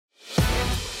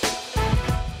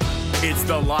It's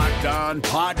the Locked On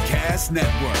Podcast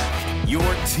Network, your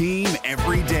team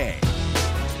every day.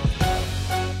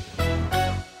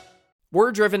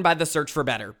 We're driven by the search for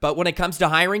better, but when it comes to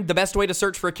hiring, the best way to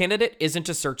search for a candidate isn't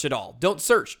to search at all. Don't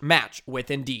search, match with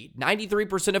Indeed.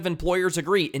 93% of employers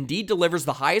agree Indeed delivers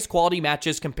the highest quality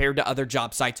matches compared to other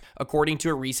job sites, according to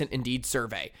a recent Indeed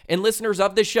survey. And listeners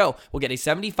of this show will get a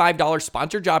 $75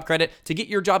 sponsored job credit to get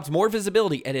your jobs more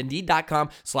visibility at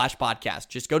Indeed.com/podcast.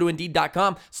 Just go to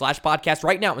Indeed.com/podcast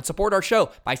right now and support our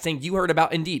show by saying you heard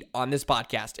about Indeed on this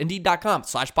podcast.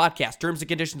 Indeed.com/podcast. Terms and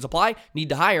conditions apply. Need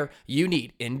to hire? You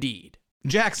need Indeed.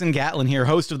 Jackson Gatlin here,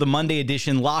 host of the Monday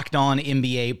edition Locked On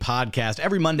NBA podcast.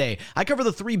 Every Monday, I cover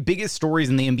the three biggest stories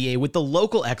in the NBA with the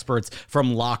local experts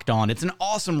from Locked On. It's an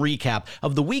awesome recap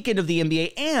of the weekend of the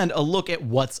NBA and a look at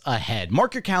what's ahead.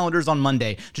 Mark your calendars on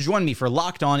Monday to join me for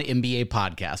Locked On NBA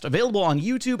podcast, available on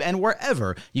YouTube and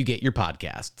wherever you get your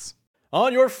podcasts.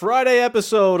 On your Friday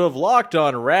episode of Locked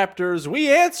On Raptors, we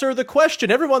answer the question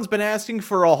everyone's been asking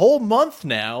for a whole month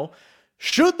now.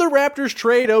 Should the Raptors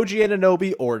trade OG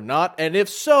Anunoby or not? And if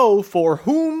so, for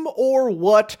whom or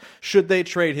what should they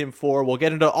trade him for? We'll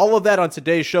get into all of that on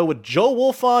today's show with Joe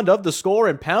Wolfond of The Score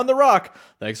and Pound the Rock.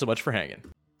 Thanks so much for hanging.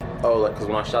 Because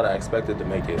when I shot, I expected to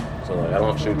make it. So, I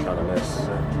don't shoot trying to miss.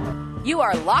 You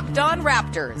are Locked On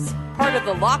Raptors, part of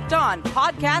the Locked On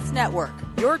Podcast Network,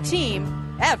 your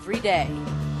team every day.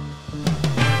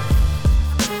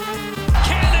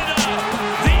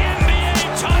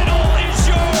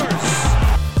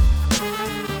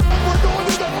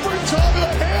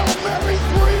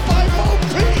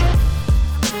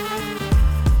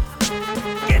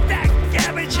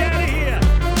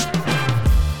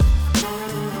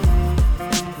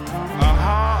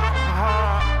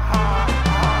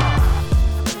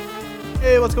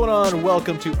 Hey, what's going on?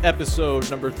 Welcome to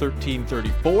episode number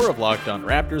 1334 of Locked On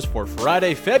Raptors for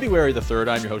Friday, February the 3rd.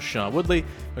 I'm your host, Sean Woodley.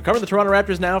 I'm covering the Toronto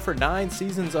Raptors now for 9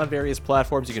 seasons on various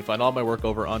platforms. You can find all my work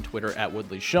over on Twitter at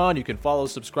WoodleySean. You can follow,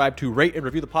 subscribe to, rate, and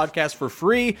review the podcast for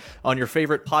free on your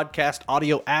favorite podcast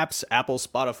audio apps, Apple,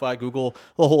 Spotify, Google,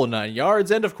 the whole 9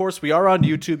 yards. And of course, we are on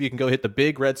YouTube. You can go hit the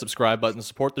big red subscribe button,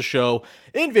 support the show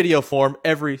in video form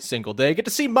every single day. Get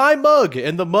to see my mug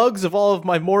and the mugs of all of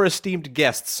my more esteemed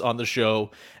guests on the show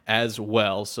as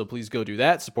well. So please go do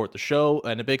that, support the show.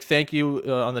 And a big thank you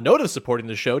on the note of supporting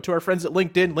the show to our friends at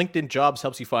LinkedIn. LinkedIn Jobs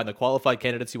helps you find the qualified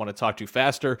candidates you want to talk to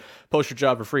faster. Post your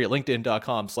job for free at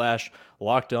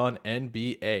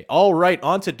linkedin.com/LockedOnNBA. All right,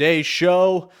 on today's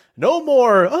show, no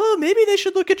more, maybe they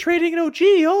should look at trading an OG.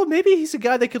 Maybe he's a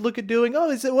guy they could look at doing.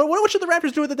 What should the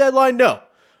Raptors do at the deadline? No.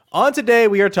 On today,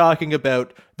 we are talking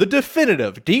about the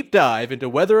definitive deep dive into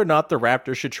whether or not the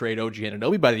Raptors should trade OG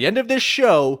Anunoby. By the end of this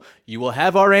show, you will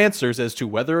have our answers as to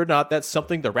whether or not that's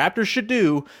something the Raptors should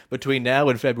do between now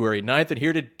and February 9th. And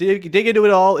here to dig into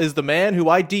it all is the man who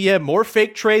I DM more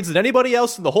fake trades than anybody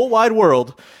else in the whole wide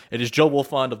world. It is Joe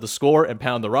Wolfond of The Score and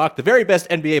Pound the Rock, the very best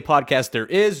NBA podcast there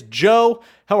is. Joe,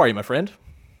 how are you, my friend?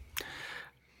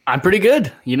 I'm pretty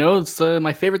good. You know, it's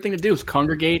my favorite thing to do is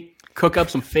congregate, cook up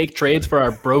some fake trades for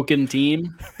our broken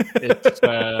team. It's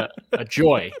a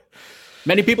joy.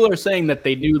 Many people are saying that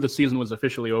they knew the season was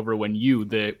officially over when you,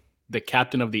 the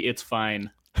captain of the It's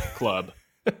Fine club,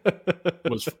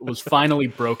 was finally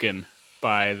broken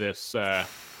by this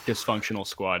dysfunctional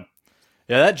squad.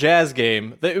 Yeah, that Jazz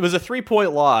game, it was a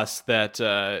 3-point loss that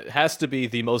has to be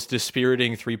the most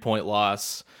dispiriting 3-point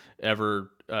loss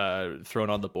ever thrown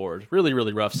on the board. Really,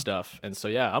 really rough stuff. And so,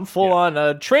 yeah, I'm full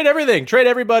on trade everything, trade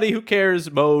everybody, who cares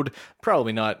mode.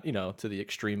 Probably not, to the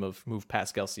extreme of move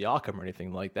Pascal Siakam or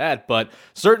anything like that. But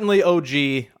certainly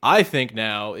OG, I think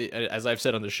now, as I've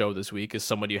said on the show this week, is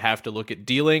someone you have to look at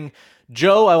dealing.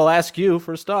 Joe, I will ask you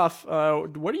first off,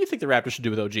 what do you think the Raptors should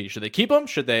do with OG? Should they keep him?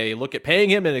 Should they look at paying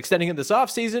him and extending him this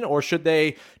offseason? Or should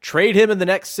they trade him in the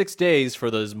next 6 days for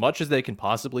as much as they can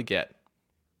possibly get?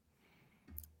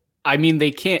 I mean,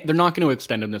 they're not going to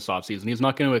extend him this offseason. He's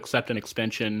not going to accept an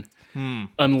extension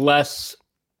unless,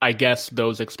 I guess,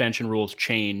 those extension rules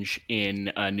change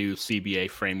in a new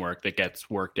CBA framework that gets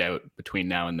worked out between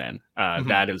now and then.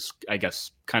 That is, I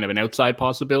guess, kind of an outside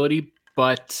possibility.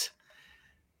 But,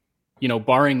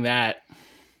 barring that,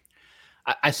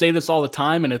 I say this all the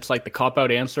time, and it's like the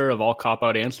cop-out answer of all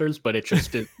cop-out answers, but it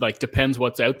just depends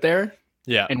what's out there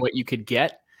and what you could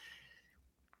get.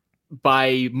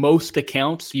 By most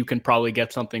accounts, you can probably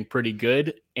get something pretty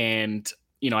good. And,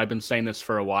 I've been saying this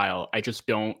for a while. I just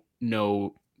don't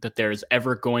know that there's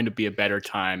ever going to be a better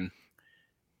time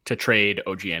to trade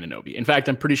OG Anunoby. In fact,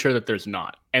 I'm pretty sure that there's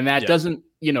not. And that doesn't,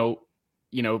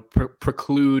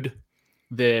 preclude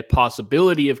the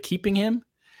possibility of keeping him.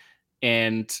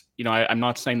 And, I'm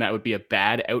not saying that would be a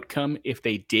bad outcome if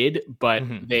they did, but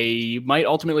they might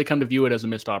ultimately come to view it as a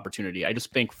missed opportunity. I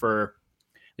just think for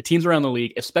the teams around the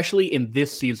league, especially in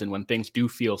this season when things do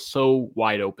feel so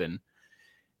wide open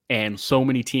and so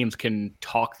many teams can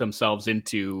talk themselves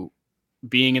into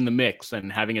being in the mix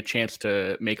and having a chance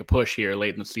to make a push here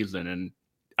late in the season, and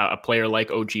a player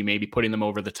like OG maybe putting them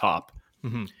over the top.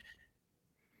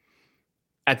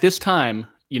 At this time,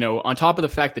 on top of the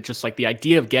fact that just like the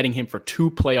idea of getting him for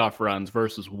 2 playoff runs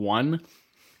versus 1,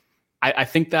 I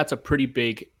think that's a pretty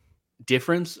big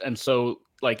difference. And so,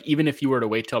 like, even if you were to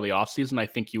wait till the offseason, I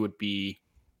think you would be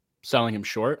selling him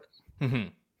short.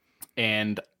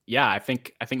 And yeah, I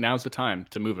think now's the time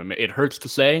to move him. It hurts to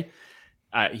say.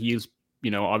 He's,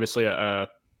 obviously a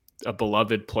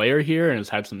beloved player here and has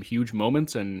had some huge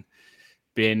moments and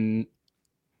been,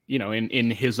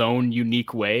 in his own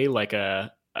unique way, like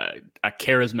a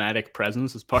charismatic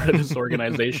presence as part of this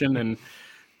organization, and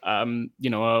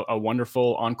a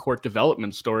wonderful on-court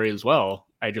development story as well.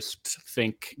 I just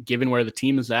think, given where the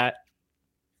team is at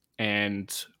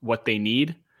and what they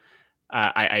need,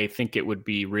 I think it would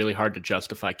be really hard to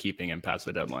justify keeping him past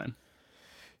the deadline.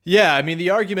 Yeah, I mean, the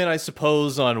argument, I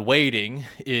suppose, on waiting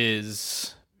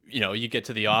is, you get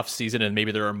to the offseason and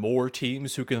maybe there are more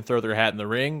teams who can throw their hat in the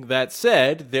ring. That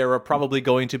said, there are probably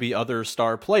going to be other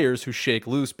star players who shake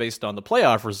loose based on the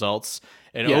playoff results,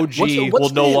 and OG will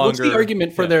no longer... What's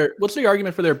the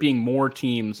argument for there being more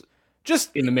teams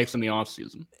just in the mix in the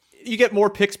offseason? You get more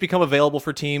picks become available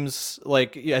for teams,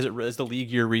 like, as the league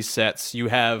year resets. You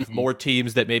have more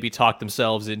teams that maybe talk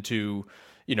themselves into,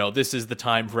 this is the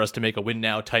time for us to make a win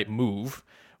now type move.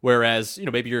 Whereas,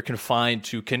 maybe you're confined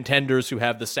to contenders who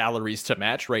have the salaries to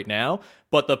match right now.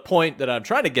 But the point that I'm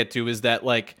trying to get to is that,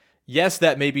 like, yes,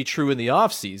 that may be true in the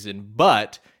offseason,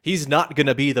 but he's not going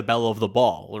to be the belle of the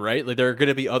ball, right? Like, there are going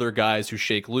to be other guys who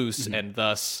shake loose and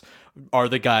thus are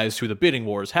the guys who the bidding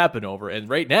wars happen over. And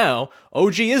right now,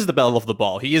 OG is the belle of the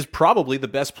ball. He is probably the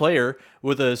best player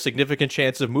with a significant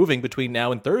chance of moving between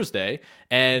now and Thursday.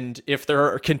 And if there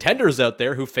are contenders out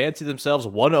there who fancy themselves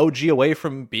one OG away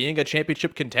from being a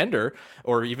championship contender,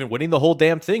 or even winning the whole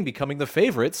damn thing, becoming the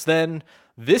favorites, then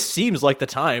this seems like the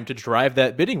time to drive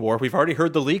that bidding war. We've already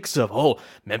heard the leaks of,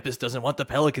 Memphis doesn't want the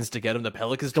Pelicans to get him. The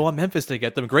Pelicans don't want Memphis to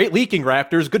get them. Great leaking,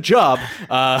 Raptors. Good job.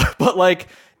 But, like,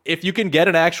 if you can get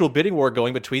an actual bidding war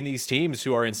going between these teams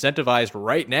who are incentivized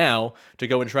right now to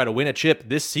go and try to win a chip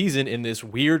this season in this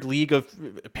weird league of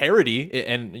parity,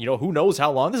 and, who knows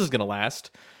how long this is going to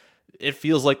last, it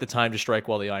feels like the time to strike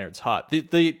while the iron's hot.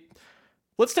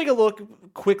 Let's take a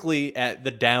look quickly at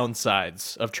the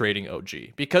downsides of trading OG,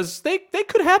 because they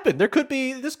could happen. This could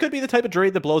be the type of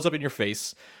trade that blows up in your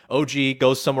face. OG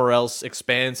goes somewhere else,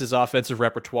 expands his offensive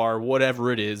repertoire,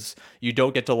 whatever it is. You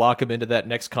don't get to lock him into that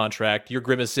next contract. You're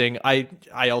grimacing. I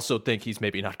also think he's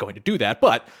maybe not going to do that,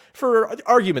 but for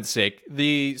argument's sake,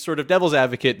 the sort of devil's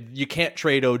advocate, you can't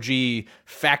trade OG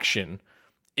faction.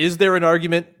 Is there an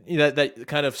argument that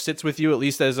kind of sits with you, at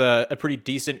least as a pretty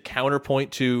decent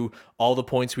counterpoint to all the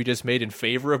points we just made in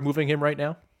favor of moving him right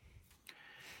now?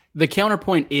 The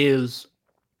counterpoint is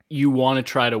you want to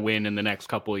try to win in the next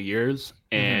couple of years,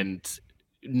 and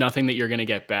nothing that you're going to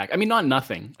get back. I mean, not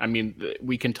nothing. I mean,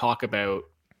 we can talk about,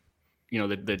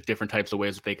 the different types of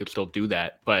ways that they could still do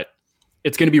that, but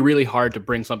it's going to be really hard to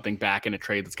bring something back in a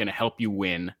trade that's going to help you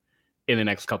win in the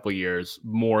next couple of years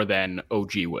more than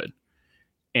OG would.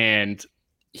 And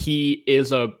he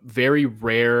is a very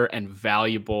rare and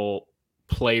valuable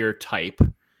player type.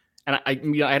 And I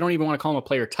don't even want to call him a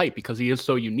player type because he is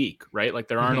so unique, right? Like,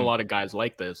 there aren't a lot of guys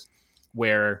like this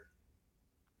where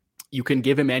you can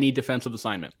give him any defensive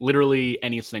assignment, literally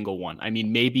any single one. I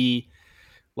mean, maybe,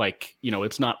 like,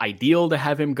 it's not ideal to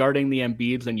have him guarding the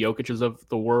Embiids and Jokic's of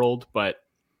the world, but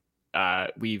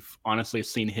we've honestly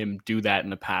seen him do that in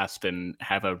the past and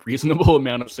have a reasonable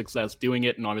amount of success doing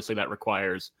it. And obviously that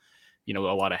requires, a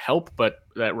lot of help, but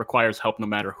that requires help no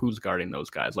matter who's guarding those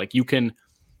guys. Like, you can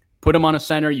put him on a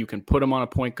center, you can put him on a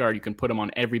point guard, you can put him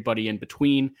on everybody in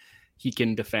between. He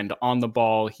can defend on the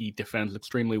ball. He defends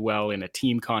extremely well in a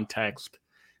team context.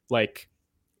 Like,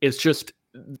 it's just,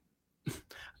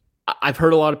 I've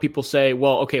heard a lot of people say,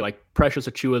 well, okay, like, Precious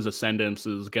Achiuwa's ascendance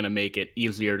is going to make it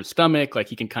easier to stomach. Like,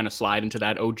 he can kind of slide into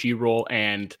that OG role.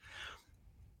 And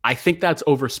I think that's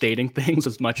overstating things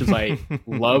as much as I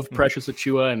love Precious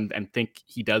Achiuwa and think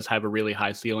he does have a really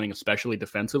high ceiling, especially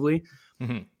defensively.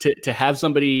 To have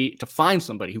somebody, to find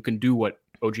somebody who can do what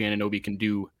OG Anunoby can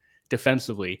do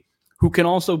defensively, who can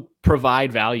also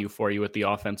provide value for you at the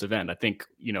offensive end. I think,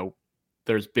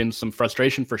 there's been some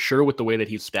frustration for sure with the way that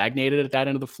he's stagnated at that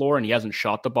end of the floor, and he hasn't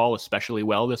shot the ball especially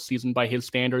well this season by his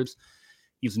standards.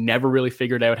 He's never really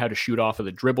figured out how to shoot off of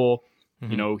the dribble.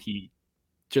 You know, he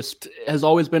just has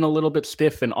always been a little bit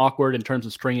stiff and awkward in terms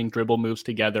of stringing dribble moves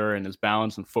together, and his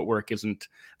balance and footwork isn't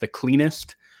the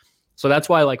cleanest. So that's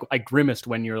why, like, I grimaced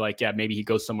when you're like, yeah, maybe he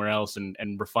goes somewhere else and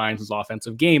refines his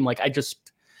offensive game. Like,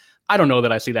 I don't know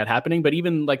that I see that happening, but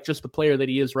even like just the player that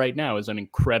he is right now is an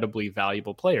incredibly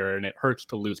valuable player, and it hurts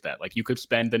to lose that. Like, you could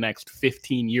spend the next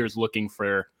 15 years looking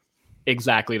for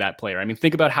exactly that player. I mean,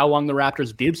 think about how long the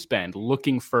Raptors did spend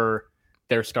looking for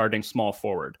their starting small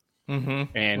forward.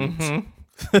 And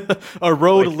a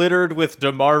road littered with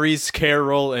Damaris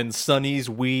Carroll and Sonny's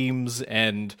Weems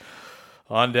and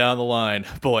on down the line.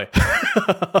 Boy.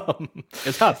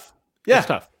 It's tough. Yeah. It's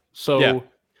tough. So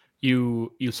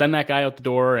you send that guy out the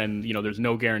door, and you know there's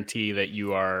no guarantee that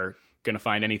you are going to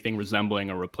find anything resembling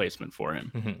a replacement for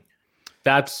him.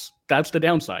 That's the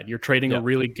downside. You're trading a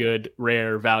really good,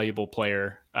 rare, valuable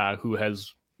player who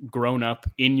has grown up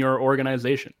in your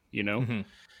organization, you know?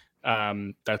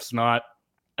 That's not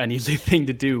an easy thing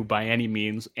to do by any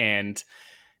means. And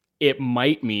it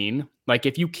might mean, like,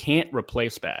 if you can't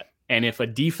replace that, and if a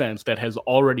defense that has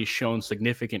already shown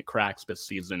significant cracks this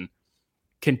season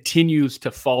continues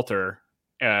to falter,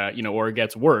 or it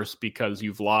gets worse because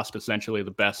you've lost essentially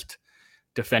the best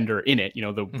defender in it,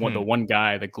 the one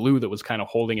guy, the glue that was kind of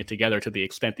holding it together to the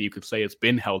extent that you could say it's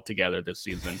been held together this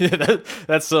season.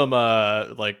 That's some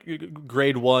like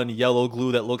grade 1 yellow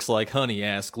glue that looks like honey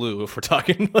ass glue, if we're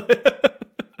talking.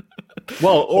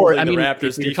 Well, or I mean,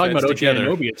 Raptors, if you're talking about OG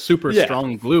Anunoby, it's super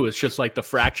strong glue. It's just like the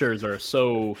fractures are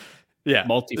so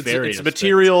multifarious. It's a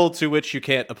material to which you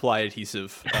can't apply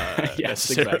adhesive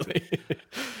necessarily.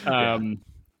 Exactly.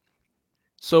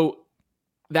 So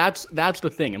that's the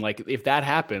thing. And like, if that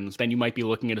happens, then you might be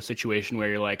looking at a situation where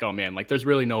you're like, oh man, like there's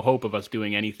really no hope of us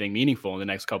doing anything meaningful in the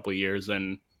next couple of years.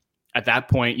 And at that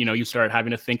point, you start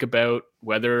having to think about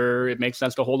whether it makes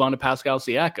sense to hold on to Pascal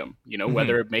Siakam,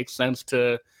 whether it makes sense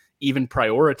to even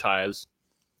prioritize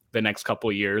the next couple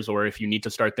of years, or if you need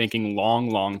to start thinking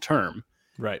long term.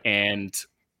 Right. And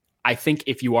I think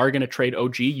if you are going to trade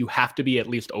OG, you have to be at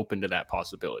least open to that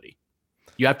possibility.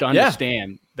 You have to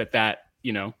understand that,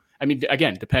 I mean,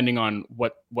 again, depending on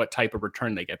what type of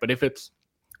return they get, but if it's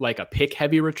like a pick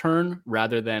heavy return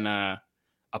rather than a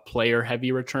player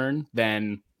heavy return,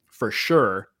 then for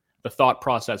sure the thought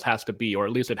process has to be, or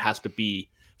at least it has to be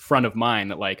front of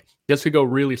mind, that like this could go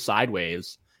really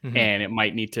sideways and it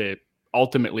might need to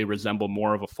ultimately resemble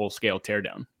more of a full scale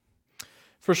teardown.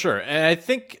 For sure. And I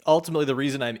think ultimately the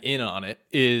reason I'm in on it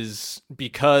is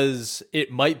because it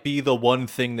might be the one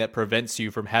thing that prevents you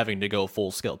from having to go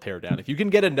full-scale teardown. If you can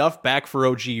get enough back for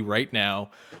OG right now,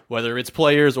 whether it's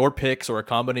players or picks or a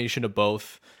combination of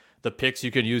both, the picks you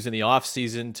can use in the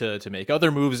offseason to make other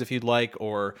moves if you'd like,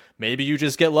 or maybe you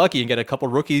just get lucky and get a couple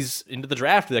rookies into the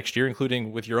draft next year,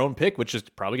 including with your own pick, which is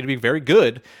probably going to be very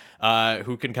good,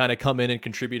 who can kind of come in and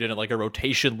contribute in at like a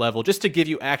rotation level just to give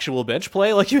you actual bench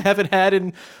play like you haven't had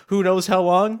in who knows how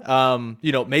long.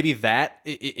 Maybe that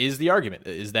is the argument,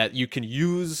 is that you can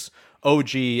use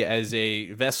OG as a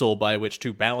vessel by which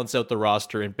to balance out the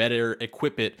roster and better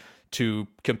equip it to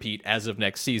compete as of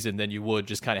next season than you would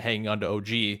just kind of hanging on to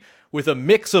OG with a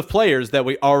mix of players that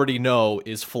we already know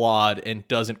is flawed and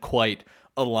doesn't quite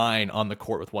align on the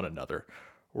court with one another.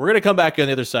 We're going to come back on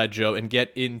the other side, Joe, and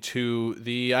get into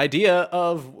the idea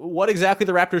of what exactly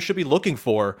the Raptors should be looking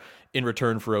for in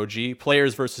return for OG.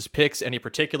 Players versus picks, any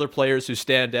particular players who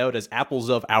stand out as apples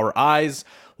of our eyes.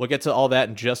 We'll get to all that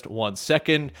in just 1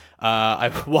 second.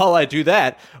 While I do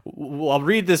that, I'll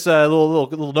read this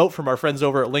little note from our friends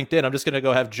over at LinkedIn. I'm just going to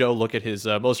go have Joe look at his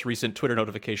most recent Twitter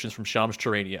notifications from Shams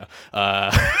Charania.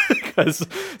 Because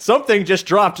something just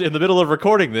dropped in the middle of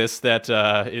recording this that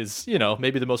is,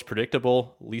 maybe the most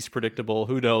predictable, least predictable,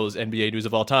 who knows, NBA news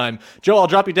of all time. Joe, I'll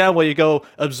drop you down while you go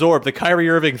absorb the Kyrie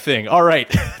Irving thing. All right.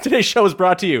 Today's show is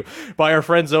brought to you by our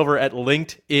friends over at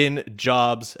LinkedIn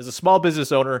Jobs. As a small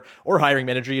business owner or hiring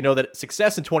manager, you know that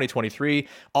success in 2023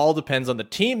 all depends on the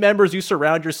team members you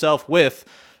surround yourself with.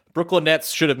 Brooklyn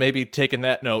Nets should have maybe taken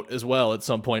that note as well at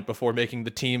some point before making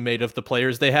the team made of the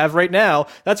players they have right now.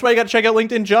 That's why you got to check out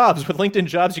LinkedIn Jobs. With LinkedIn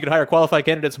Jobs, you can hire qualified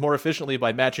candidates more efficiently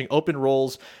by matching open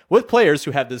roles with players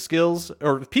who have the skills,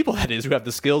 or people that is, who have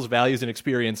the skills, values, and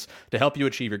experience to help you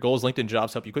achieve your goals. LinkedIn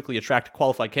Jobs help you quickly attract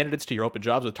qualified candidates to your open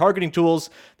jobs with targeting tools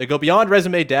that go beyond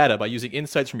resume data by using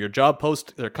insights from your job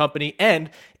post, their company, and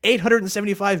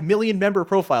 875 million member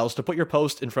profiles to put your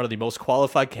post in front of the most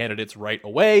qualified candidates right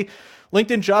away.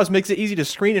 LinkedIn Jobs makes it easy to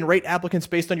screen and rate applicants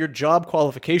based on your job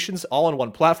qualifications, all on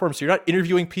one platform, so you're not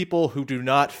interviewing people who do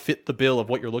not fit the bill of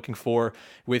what you're looking for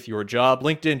with your job.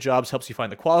 LinkedIn Jobs helps you find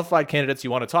the qualified candidates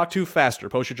you want to talk to faster.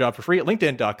 Post your job for free at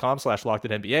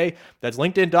linkedin.com/LockedInNBA. That's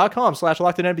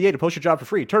linkedin.com/LockedInNBA to post your job for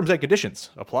free. Terms and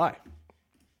conditions apply.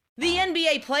 The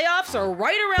NBA playoffs are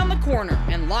right around the corner,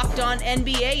 and Locked On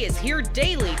NBA is here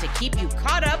daily to keep you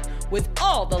caught up with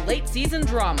all the late season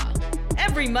drama.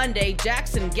 Every Monday,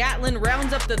 Jackson Gatlin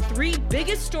rounds up the 3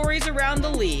 biggest stories around the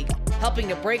league, helping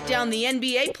to break down the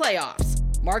NBA playoffs.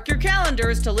 Mark your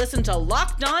calendars to listen to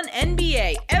Locked On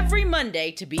NBA every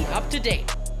Monday to be up to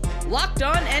date. Locked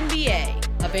On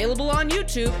NBA, available on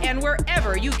YouTube and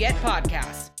wherever you get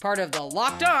podcasts. Part of the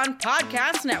Locked On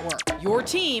Podcast Network, your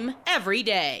team every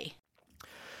day.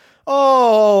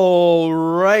 All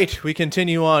right, we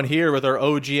continue on here with our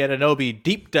OG Anunoby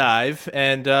deep dive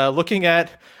and looking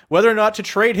at whether or not to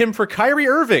trade him for Kyrie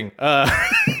Irving.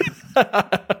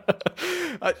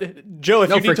 Joe, if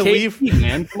you need to leave,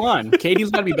 man, come on. Katie's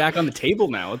got to be back on the table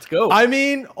now. Let's go. I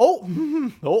mean, all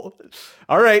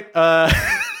right.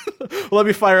 Let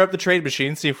me fire up the trade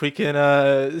machine, see if we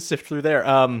can sift through there.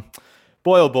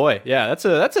 Boy, oh boy, yeah, that's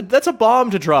a bomb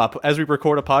to drop as we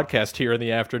record a podcast here in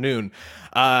the afternoon,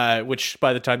 which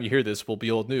by the time you hear this will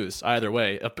be old news. Either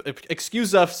way,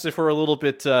 excuse us if we're a little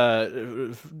bit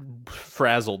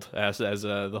frazzled as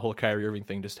the whole Kyrie Irving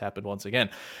thing just happened once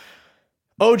again.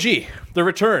 OG, the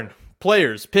return,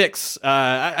 players, picks.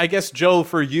 I guess, Joe,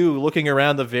 for you, looking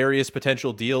around the various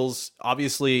potential deals,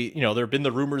 obviously, there have been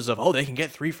the rumors of, they can get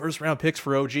 3 first-round picks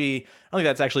for OG. I don't think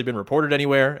that's actually been reported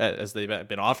anywhere, as they've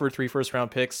been offered 3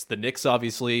 first-round picks. The Knicks,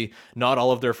 obviously, not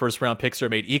all of their first-round picks are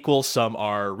made equal. Some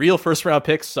are real first-round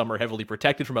picks. Some are heavily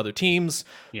protected from other teams.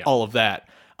 Yeah. All of that.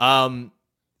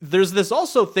 There's this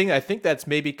also thing, I think that's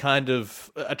maybe kind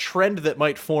of a trend that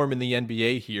might form in the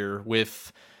NBA here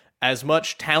with as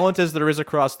much talent as there is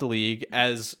across the league,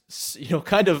 as,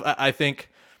 kind of, I think,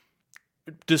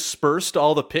 dispersed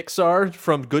all the picks are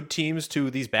from good teams to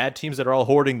these bad teams that are all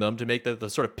hoarding them to make the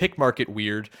sort of pick market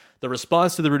weird. The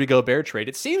response to the Rudy Gobert trade,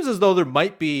 it seems as though there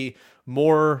might be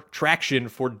more traction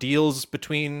for deals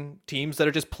between teams that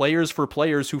are just players for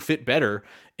players who fit better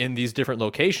in these different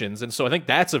locations. And so I think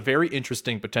that's a very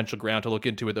interesting potential ground to look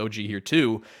into with OG here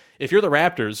too. If you're the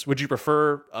Raptors, would you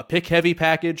prefer a pick-heavy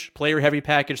package, player-heavy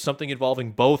package, something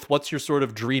involving both? What's your sort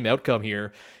of dream outcome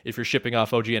here if you're shipping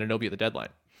off OG Anunoby at the deadline?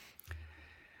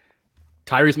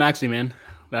 Tyrese Maxey, man.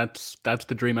 That's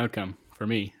the dream outcome for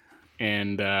me.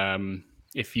 And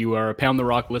if you are a Pound the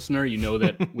Rock listener, you know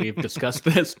that we've discussed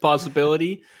this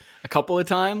possibility a couple of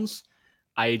times.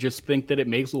 I just think that it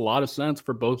makes a lot of sense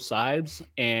for both sides.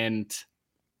 And,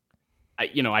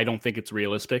 I don't think it's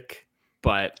realistic,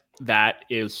 but that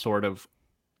is sort of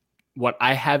what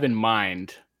I have in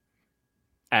mind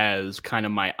as kind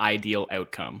of my ideal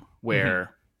outcome,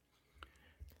 where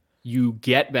you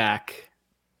get back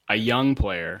a young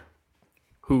player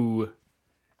who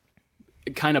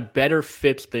kind of better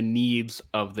fits the needs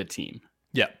of the team.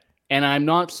 Yeah. And I'm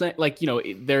not saying,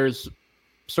 there's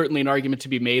certainly an argument to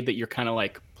be made that you're kind of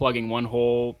like plugging one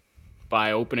hole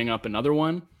by opening up another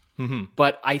one. Mm-hmm.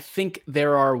 But I think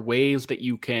there are ways that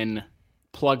you can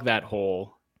plug that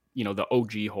hole, the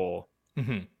OG hole,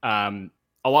 a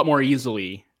lot more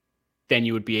easily than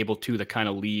you would be able to the kind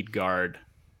of lead guard,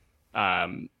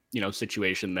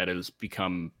 situation that has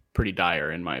become pretty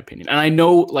dire in my opinion. And I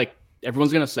know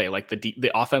everyone's going to say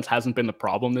the offense hasn't been the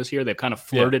problem this year. They've kind of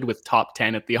flirted with top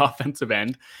 10 at the offensive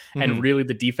end, and really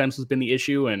the defense has been the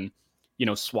issue. And,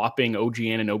 swapping OG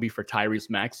Anunoby for Tyrese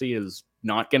Maxey is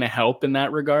not going to help in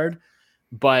that regard.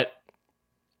 But,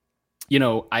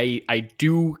 I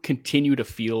do continue to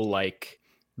feel like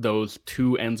those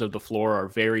two ends of the floor are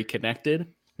very connected,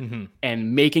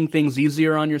 and making things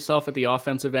easier on yourself at the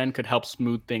offensive end could help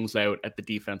smooth things out at the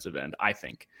defensive end, I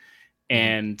think.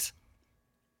 And,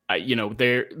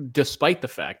 they're, despite the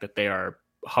fact that they are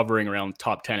hovering around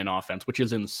top 10 in offense, which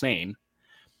is insane,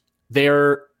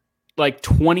 they're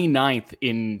 29th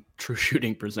in true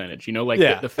shooting percentage.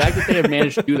 The fact that they have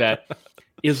managed to do that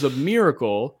is a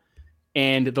miracle,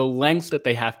 and the lengths that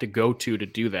they have to go to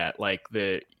do that,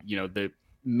 the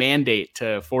mandate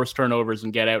to force turnovers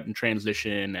and get out in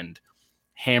transition and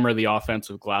hammer the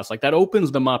offensive glass, that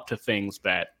opens them up to things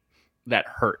that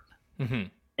hurt.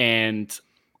 And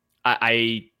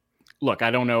I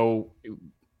don't know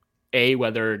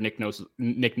whether Nick Nurse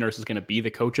is going to be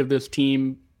the coach of this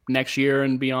team next year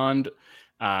and beyond,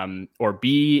 or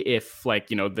B, if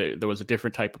there was a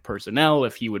different type of personnel,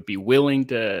 if he would be willing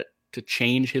to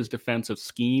change his defensive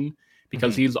scheme,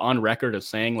 because he's on record as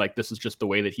saying this is just the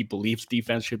way that he believes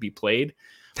defense should be played.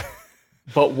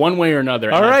 But one way or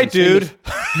another. All right, dude.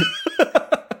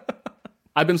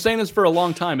 I've been saying this for a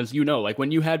long time, as you know. Like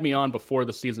when you had me on before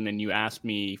the season and you asked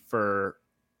me for,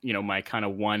 my kind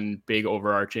of one big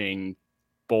overarching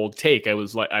bold take, I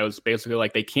was basically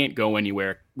like, they can't go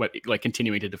anywhere,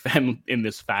 continuing to defend in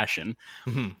this fashion.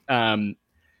 Mm-hmm.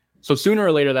 So sooner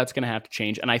or later, that's going to have to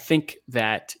change. And I think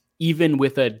that even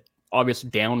with a obvious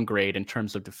downgrade in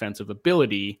terms of defensive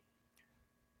ability,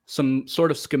 some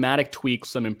sort of schematic tweaks,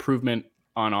 some improvement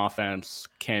on offense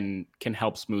can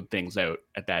help smooth things out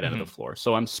at that end of the floor.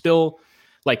 So I'm still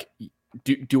like,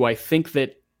 do I think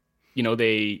that,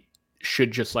 they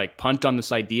should just like punt on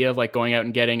this idea of like going out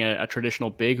and getting a traditional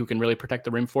big who can really protect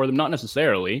the rim for them? Not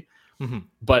necessarily,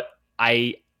 but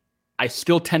I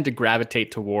still tend to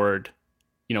gravitate toward,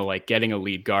 like getting a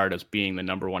lead guard as being the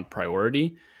number one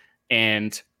priority.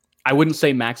 And I wouldn't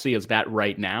say Maxey is that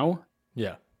right now.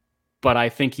 Yeah. But I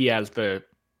think he has the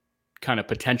kind of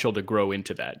potential to grow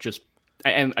into that.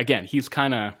 And again, he's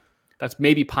that's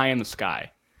maybe pie in the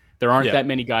sky. There aren't that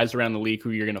many guys around the league who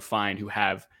you're going to find who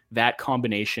have that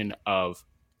combination of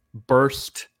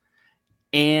burst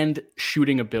and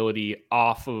shooting ability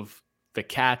off of the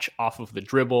catch, off of the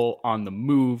dribble, on the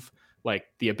move, like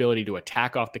the ability to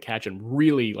attack off the catch and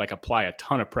really like apply a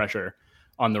ton of pressure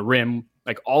on the rim,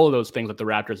 like all of those things that the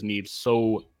Raptors need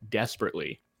so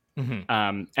desperately.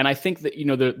 And I think that,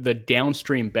 the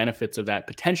downstream benefits of that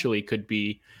potentially could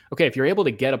be, okay, if you're able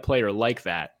to get a player like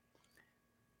that,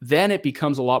 then it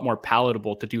becomes a lot more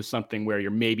palatable to do something where you're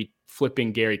maybe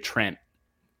flipping Gary Trent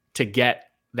to get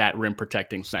that rim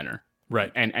protecting center.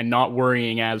 Right. And not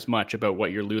worrying as much about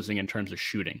what you're losing in terms of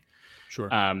shooting. Sure.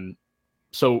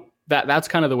 So that's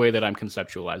kind of the way that I'm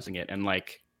conceptualizing it. And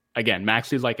like, again,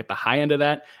 Maxey's like at the high end of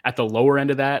that. At the lower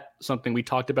end of that, something we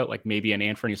talked about, like maybe an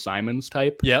Anthony Simons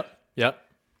type. Yep.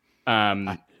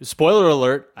 Spoiler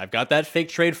alert, I've got that fake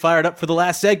trade fired up for the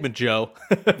last segment, Joe.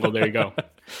 Well, there you go.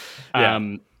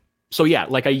 So yeah,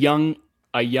 like a young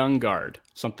guard,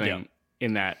 something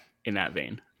in that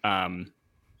vein. And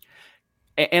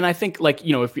I think like,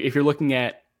 if you're looking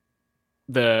at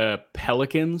the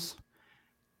Pelicans,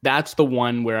 that's the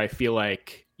one where I feel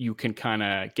like you can kind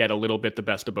of get a little bit the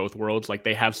best of both worlds. Like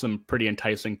they have some pretty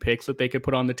enticing picks that they could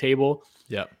put on the table.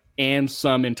 Yep. And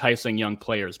some enticing young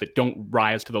players that don't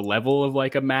rise to the level of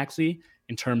like a Maxey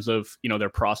in terms of, their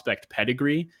prospect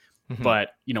pedigree.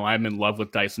 But, I'm in love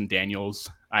with Dyson Daniels.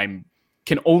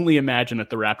 Can only imagine that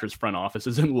the Raptors front office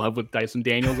is in love with Dyson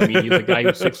Daniels. I mean, he's a guy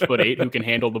who's 6'8" who can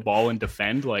handle the ball and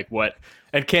defend. Like what?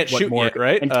 And can't shoot yet,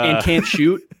 right? And can't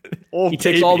shoot. He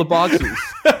ticks all the boxes.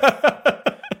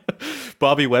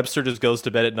 Bobby Webster just goes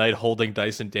to bed at night holding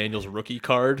Dyson Daniels' rookie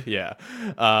card. Yeah.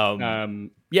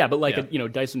 But like,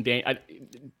 Dyson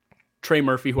Trey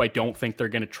Murphy, who I don't think they're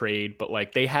going to trade, but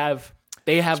like they have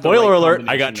spoiler alert,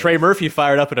 I got Trey Murphy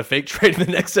fired up in a fake trade in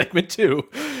the next segment too.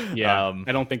 Yeah.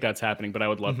 I don't think that's happening, but I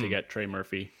would love to get Trey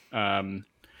Murphy.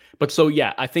 But so,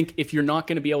 yeah, I think if you're not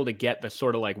going to be able to get the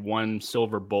sort of like one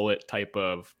silver bullet type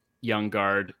of young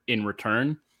guard in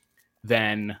return,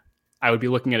 then I would be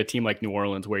looking at a team like New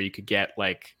Orleans where you could get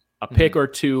like a pick or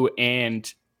two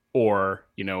or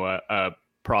a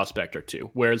prospect or two.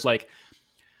 Whereas like,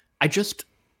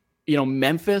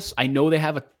 Memphis, I know they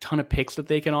have a ton of picks that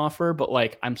they can offer, but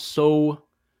like, I'm so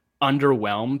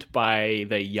underwhelmed by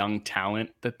the young talent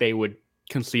that they would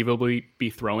conceivably be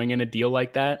throwing in a deal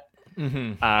like that.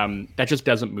 That just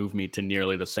doesn't move me to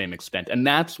nearly the same extent. And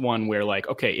that's one where like,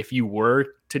 okay, if you were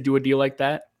to do a deal like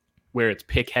that, where it's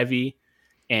pick heavy,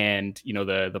 and,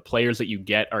 the players that you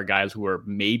get are guys who are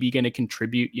maybe going to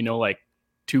contribute, like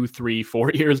 2, 3,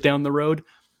 4 years down the road,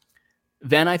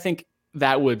 then I think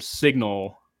that would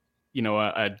signal,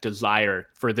 a desire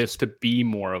for this to be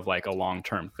more of like a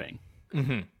long-term thing.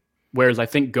 Whereas I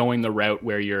think going the route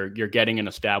where you're getting an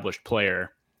established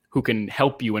player who can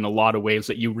help you in a lot of ways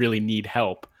that you really need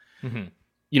help,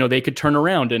 they could turn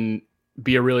around and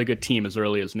be a really good team as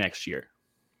early as next year.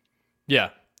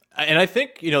 Yeah. And I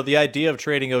think, the idea of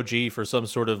trading OG for some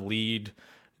sort of lead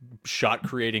shot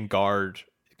creating guard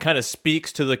kind of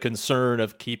speaks to the concern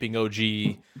of keeping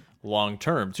OG long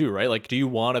term too, right? Like, do you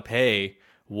want to pay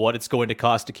what it's going to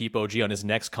cost to keep OG on his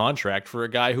next contract for a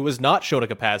guy who has not shown a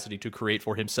capacity to create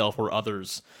for himself or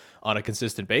others on a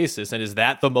consistent basis? And is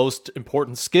that the most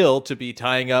important skill to be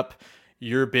tying up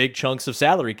your big chunks of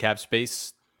salary cap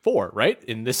space for, right?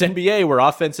 In this NBA where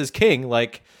offense is king,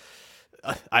 like,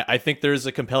 I think there's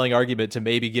a compelling argument to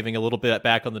maybe giving a little bit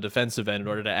back on the defensive end in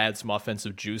order to add some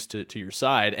offensive juice to your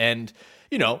side. And,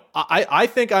 I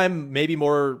think I'm maybe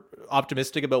more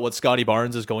optimistic about what Scotty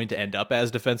Barnes is going to end up as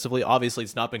defensively. Obviously,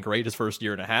 it's not been great his first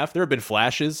year and a half. There have been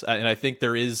flashes, and I think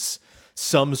there is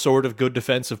some sort of good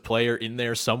defensive player in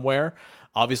there somewhere.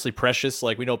 Obviously Precious,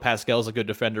 like we know Pascal's a good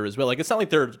defender as well. Like it's not like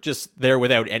they're just there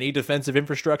without any defensive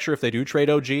infrastructure if they do trade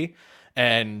OG.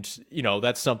 And, you know,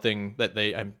 that's something that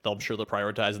I'm sure they'll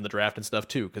prioritize in the draft and stuff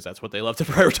too, because that's what they love to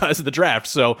prioritize in the draft.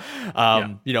 So,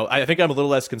 you know, I think I'm a little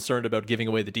less concerned about giving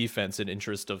away the defense in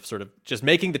interest of sort of just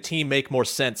making the team make more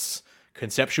sense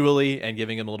conceptually and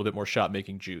giving them a little bit more shot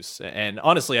making juice. And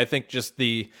honestly, I think just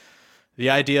the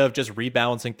idea of just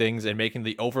rebalancing things and making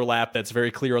the overlap that's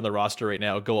very clear on the roster right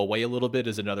now go away a little bit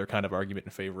is another kind of argument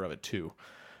in favor of it too.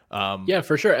 Yeah,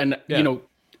 for sure. And, you know,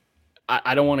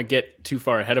 I don't want to get too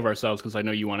far ahead of ourselves because I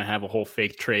know you want to have a whole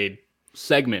fake trade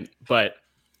segment, but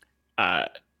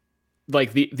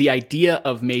like the idea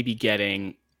of maybe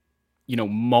getting, you know,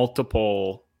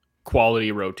 multiple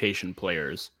quality rotation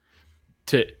players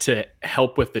to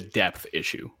help with the depth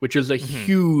issue, which is a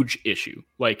huge issue.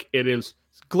 Like it is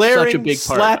glaring, such a big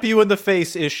part. Slap you in the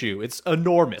face issue. It's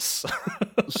enormous.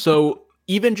 So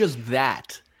even just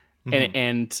that,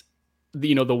 and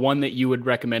you know, the one that you would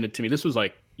recommend it to me, this was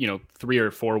like, you know, 3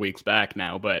 or 4 weeks back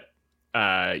now, but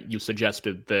you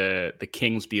suggested the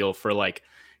Kings deal for like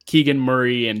Keegan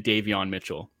Murray and Davion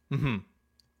Mitchell,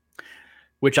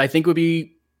 which I think would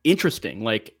be interesting.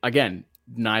 Like, again,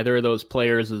 neither of those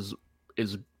players is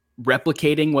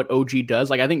replicating what OG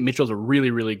does. Like, I think Mitchell's a really,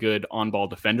 really good on-ball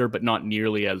defender, but not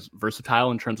nearly as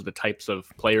versatile in terms of the types of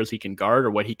players he can guard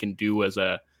or what he can do as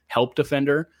a help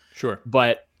defender. Sure.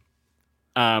 But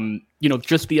you know,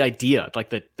 just the idea, like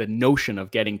the notion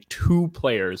of getting 2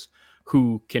 players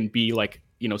who can be like,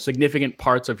 you know, significant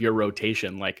parts of your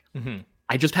rotation. Like,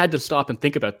 I just had to stop and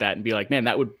think about that and be like, man,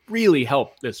 that would really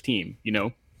help this team, you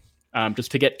know,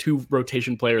 just to get 2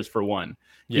 rotation players for one,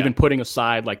 even putting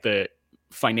aside like the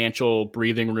financial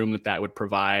breathing room that would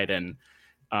provide. And,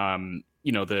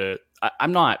 you know,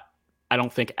 I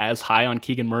don't think as high on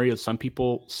Keegan Murray as some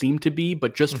people seem to be,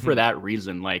 but just for that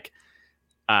reason, like,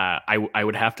 I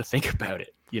would have to think about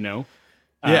it, you know?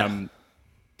 Yeah.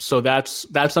 So that's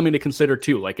something to consider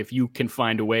too. Like if you can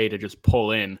find a way to just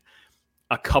pull in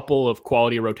a couple of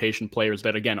quality rotation players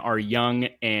that again are young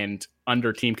and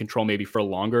under team control maybe for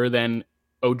longer than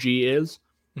OG is,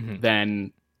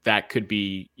 then that could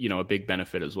be, you know, a big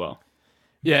benefit as well.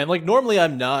 Yeah. And like normally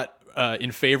I'm not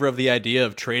in favor of the idea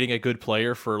of trading a good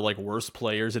player for like worse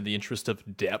players in the interest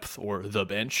of depth or the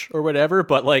bench or whatever.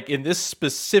 But like in this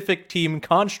specific team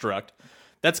construct,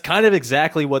 that's kind of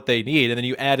exactly what they need. And then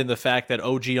you add in the fact that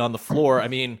OG on the floor. I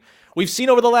mean, we've seen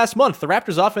over the last month, the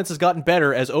Raptors offense has gotten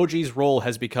better as OG's role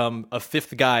has become a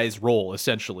 5th guy's role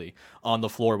essentially on the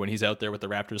floor when he's out there with the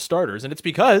Raptors starters. And it's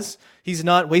because he's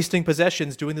not wasting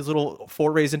possessions doing these little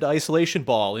forays into isolation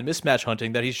ball and mismatch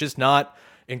hunting that he's just not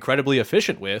incredibly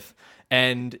efficient with.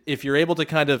 And if you're able to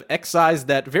kind of excise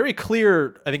that very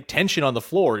clear, I think, tension on the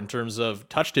floor in terms of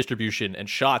touch distribution and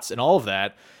shots and all of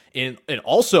that, and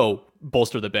also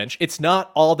bolster the bench, it's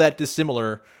not all that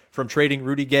dissimilar from trading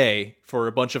Rudy Gay for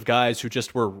a bunch of guys who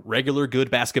just were regular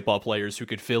good basketball players who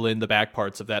could fill in the back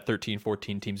parts of that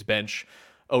 13-14 team's bench.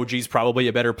 OG's probably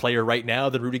a better player right now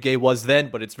than Rudy Gay was then,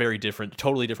 but it's very different,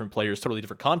 totally different players, totally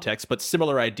different context, but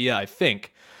similar idea, I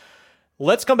think.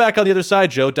 Let's come back on the other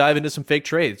side, Joe, dive into some fake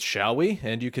trades, shall we?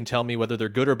 And you can tell me whether they're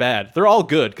good or bad. They're all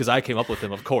good because I came up with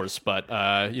them, of course, but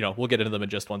you know, we'll get into them in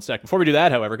just one sec. Before we do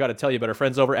that, however, got to tell you about our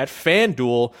friends over at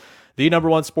FanDuel, the #1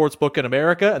 sportsbook in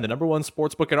America and the #1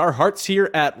 sportsbook in our hearts here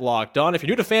at Locked On. If you're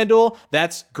new to FanDuel,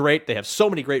 that's great. They have so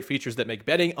many great features that make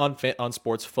betting on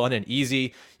sports fun and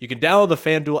easy. You can download the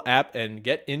FanDuel app and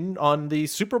get in on the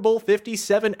Super Bowl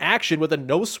 57 action with a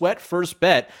no-sweat first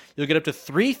bet. You'll get up to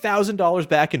 $3,000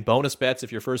 back in bonus bets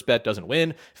if your first bet doesn't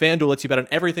win. FanDuel lets you bet on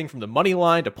everything from the money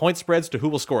line to point spreads to who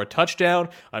will score a touchdown.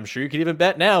 I'm sure you can even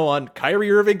bet now on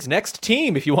Kyrie Irving's next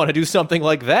team if you want to do something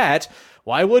like that.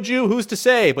 Why would you? Who's to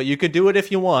say? But you can do it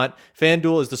if you want.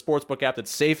 FanDuel is the sportsbook app that's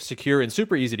safe, secure, and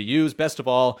super easy to use. Best of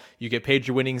all, you get paid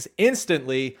your winnings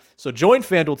instantly. So join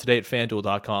FanDuel today at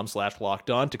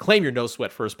FanDuel.com/lockedon to claim your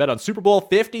no-sweat first bet on Super Bowl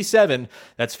 57.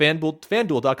 That's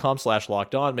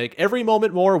FanDuel.com/lockedon. Make every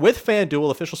moment more with FanDuel,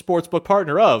 official sportsbook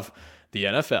partner of the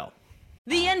NFL.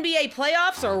 The NBA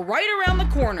playoffs are right around the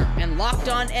corner, and Locked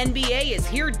On NBA is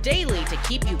here daily to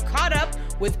keep you caught up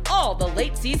with all the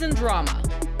late season drama.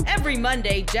 Every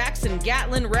Monday, Jackson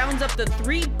Gatlin rounds up the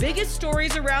 3 biggest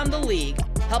stories around the league,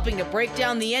 helping to break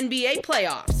down the NBA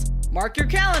playoffs. Mark your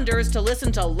calendars to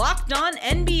listen to Locked On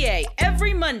NBA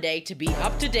every Monday to be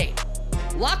up to date.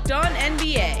 Locked On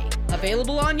NBA,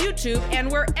 available on YouTube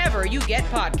and wherever you get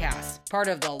podcasts. Part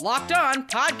of the Locked On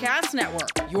Podcast Network,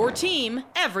 your team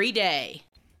every day.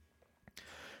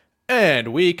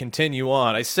 And we continue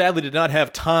on. I sadly did not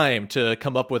have time to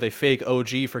come up with a fake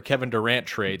OG for Kevin Durant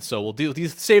trade, so we'll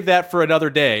save that for another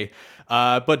day.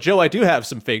 But Joe, I do have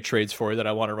some fake trades for you that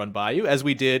I want to run by you, as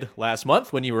we did last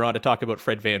month when you were on to talk about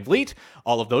Fred VanVleet.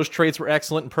 All of those trades were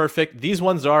excellent and perfect. These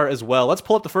ones are as well. Let's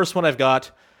pull up the first one I've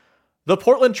got. The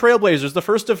Portland Trailblazers, the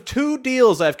first of two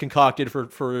deals I've concocted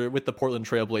with the Portland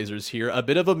Trailblazers here. A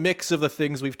bit of a mix of the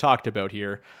things we've talked about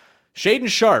here. Shaedon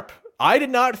Sharpe. I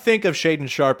did not think of Shaedon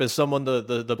Sharpe as someone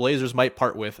the Blazers might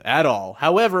part with at all.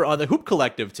 However, on the Hoop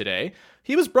Collective today,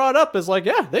 he was brought up as like,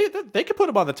 yeah, they could put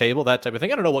him on the table, that type of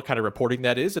thing. I don't know what kind of reporting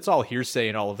that is. It's all hearsay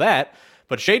and all of that.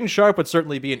 But Shaedon Sharpe would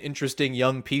certainly be an interesting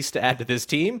young piece to add to this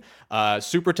team.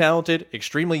 Super talented,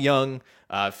 extremely young,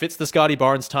 fits the Scotty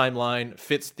Barnes timeline,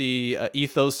 fits the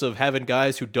ethos of having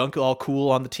guys who dunk all cool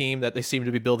on the team that they seem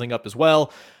to be building up as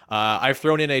well. I've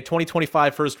thrown in a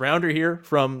 2025 first rounder here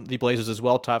from the Blazers as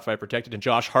well, top 5 protected, and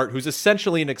Josh Hart, who's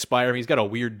essentially an expirer. He's got a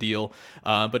weird deal.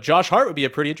 But Josh Hart would be a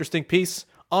pretty interesting piece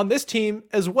on this team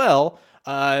as well.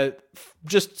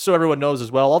 Just so everyone knows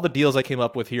as well, all the deals I came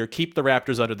up with here keep the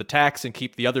Raptors under the tax and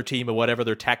keep the other team and whatever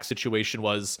their tax situation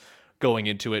was going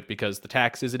into it, because the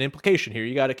tax is an implication here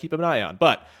you got to keep an eye on.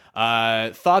 But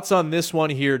thoughts on this one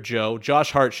here, Joe?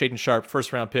 Josh Hart, Shaedon Sharpe,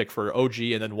 first round pick for OG,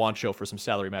 and then Juancho for some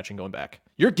salary matching going back.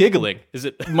 You're giggling. Is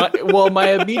it? My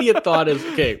immediate thought is,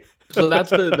 okay, so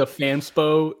that's the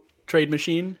Fanspo trade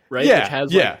machine, right? Yeah, which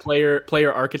has like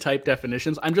player archetype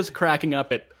definitions. I'm just cracking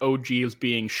up at OG as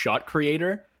being shot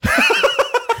creator.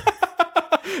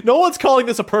 No one's calling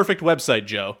this a perfect website,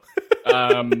 Joe.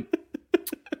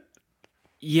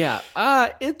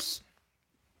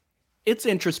 It's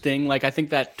interesting. Like, I think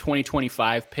that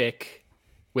 2025 pick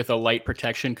with a light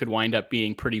protection could wind up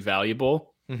being pretty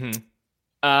valuable. Mm-hmm.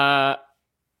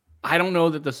 I don't know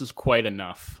that this is quite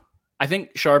enough. I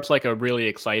think Sharpe's like a really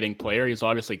exciting player. He's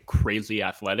obviously crazy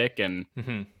athletic, and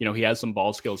he has some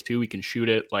ball skills too. He can shoot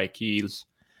it. Like, he's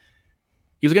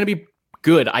going to be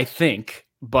good, I think.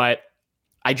 But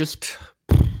I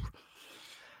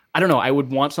don't know. I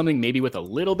would want something maybe with a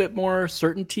little bit more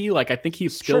certainty. Like, I think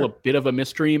he's still a bit of a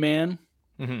mystery man.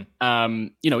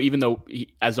 Even though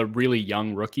as a really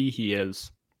young rookie, he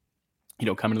is,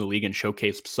 coming to the league and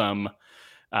showcased some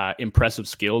impressive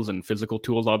skills and physical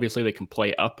tools. Obviously, they can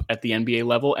play up at the NBA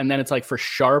level. And then it's like for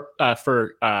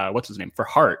for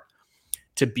Hart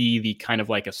to be the kind of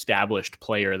like established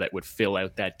player that would fill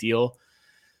out that deal.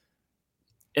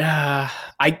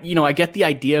 I get the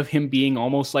idea of him being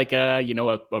almost like a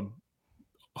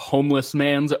homeless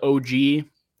man's OG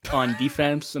on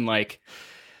defense, and like,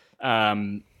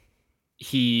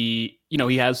 he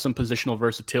has some positional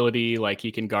versatility. Like,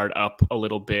 he can guard up a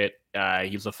little bit.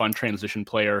 He's a fun transition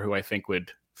player who I think would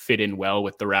fit in well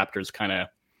with the Raptors kind of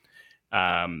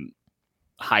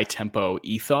high tempo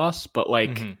ethos. But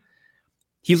like,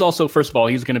 he's also, first of all,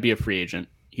 he's going to be a free agent.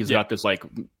 He's got this like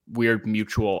weird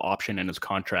mutual option in his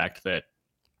contract that,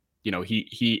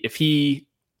 he if he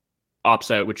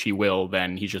opts out, which he will,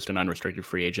 then he's just an unrestricted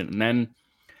free agent. And then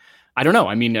I don't know.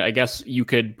 I mean, I guess you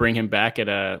could bring him back at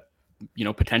a,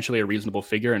 potentially a reasonable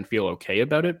figure and feel okay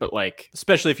about it. But like,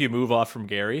 especially if you move off from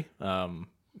Gary,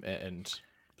 and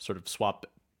sort of swap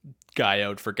guy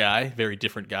out for guy, very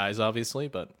different guys, obviously,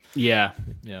 but yeah.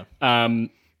 I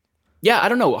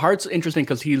don't know. Hart's interesting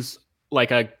because he's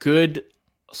like a good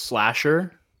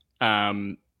slasher,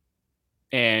 and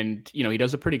he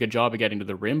does a pretty good job of getting to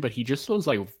the rim, but he just was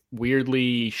like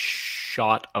weirdly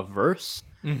shot averse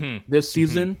this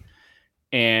season,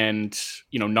 and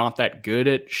not that good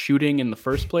at shooting in the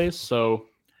first place. So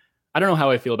I don't know how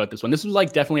I feel about this one. This was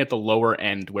like definitely at the lower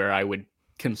end where I would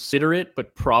consider it,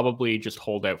 but probably just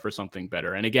hold out for something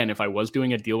better. And again, if I was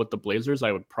doing a deal with the Blazers,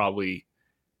 I would probably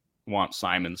want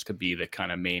Simons to be the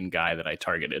kind of main guy that I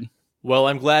targeted. Well,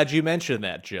 I'm glad you mentioned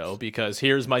that, Joe, because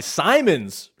here's my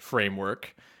Simons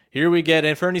framework. Here we get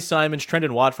Anfernee Simons,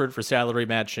 Trendon Watford for salary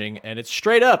matching, and it's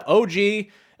straight up OG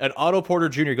and Otto Porter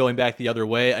Jr. going back the other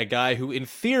way, a guy who, in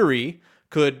theory,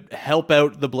 could help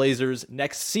out the Blazers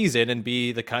next season and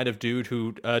be the kind of dude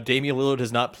who Damian Lillard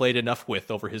has not played enough with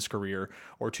over his career,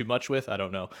 or too much with, I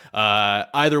don't know.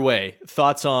 Either way,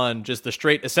 thoughts on just the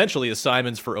straight, essentially a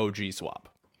Simons for OG swap?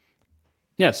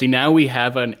 Yeah, see, now we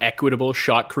have an equitable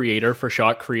shot creator for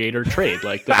shot creator trade.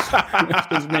 Like, this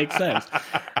does make sense.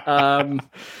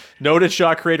 Noted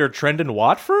shot creator Trendon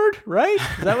Watford, right?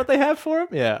 Is that what they have for him?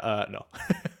 Yeah,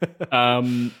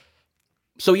 no.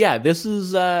 So yeah, this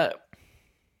is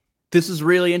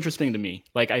really interesting to me.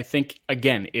 Like, I think,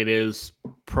 again, it is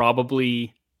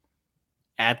probably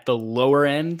at the lower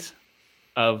end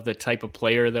of the type of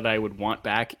player that I would want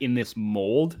back in this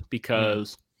mold,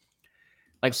 because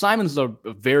like Simon's a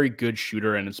very good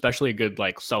shooter and especially a good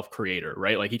like self-creator,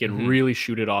 right? Like he can really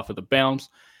shoot it off of the bounce.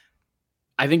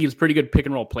 I think he's a pretty good pick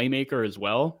and roll playmaker as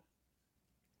well.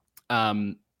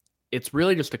 It's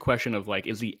really just a question of like,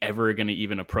 is he ever going to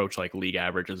even approach like league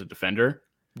average as a defender?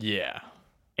 Yeah.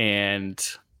 And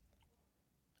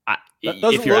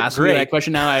if you're asking me that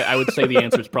question now, I would say the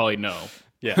answer is probably no.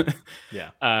 Yeah.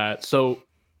 Yeah. So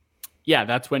yeah,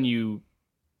 that's when you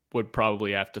would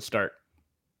probably have to start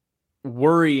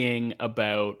worrying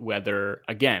about whether,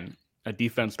 again, a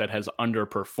defense that has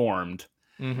underperformed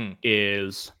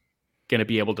is going to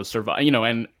be able to survive,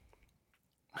 and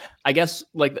I guess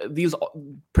like these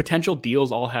potential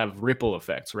deals all have ripple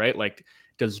effects, right? Like,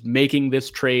 does making this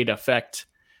trade affect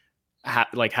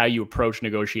how you approach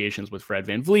negotiations with Fred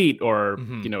VanVleet or,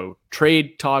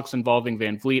 trade talks involving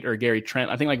VanVleet or Gary Trent?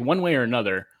 I think like one way or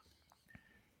another,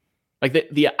 like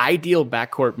the ideal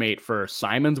backcourt mate for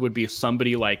Simons would be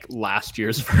somebody like last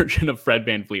year's version of Fred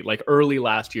VanVleet, like early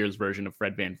last year's version of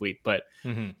Fred VanVleet. But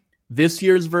this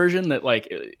year's version that like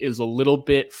is a little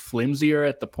bit flimsier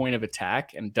at the point of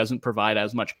attack and doesn't provide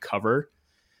as much cover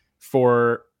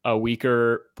for a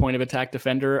weaker point of attack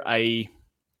defender,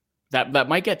 that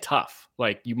might get tough.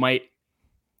 Like you might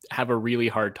have a really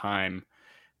hard time,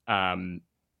 crafting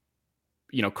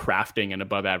an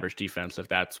above average defense if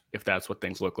that's what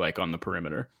things look like on the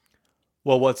perimeter.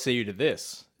 Well, what say you to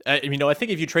this? I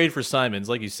think if you trade for Simons,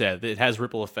 like you said, it has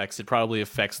ripple effects. It probably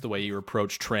affects the way you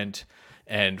approach Trent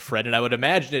and Fred, and I would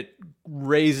imagine it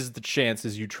raises the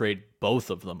chances you trade both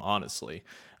of them, honestly,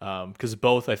 because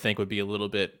both I think would be a little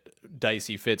bit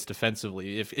dicey fits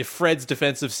defensively. If Fred's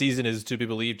defensive season is to be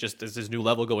believed just as his new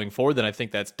level going forward, then I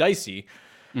think that's dicey.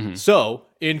 So,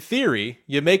 in theory,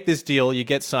 you make this deal, you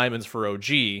get Simons for OG.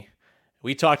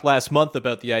 We talked last month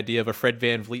about the idea of a Fred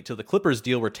VanVleet to the Clippers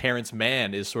deal where Terrence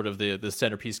Mann is sort of the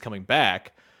centerpiece coming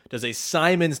back. Does a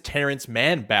Simons-Terrence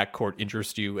Mann backcourt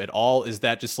interest you at all? Is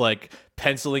that just like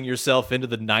penciling yourself into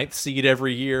the 9th seed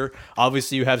every year?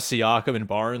 Obviously, you have Siakam and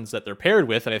Barnes that they're paired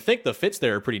with, and I think the fits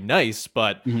there are pretty nice.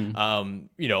 But,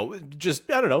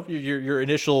 just, I don't know, your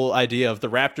initial idea of the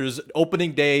Raptors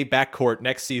opening day backcourt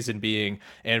next season being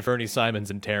Anthony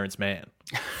Simons and Terrence Mann.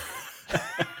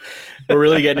 We're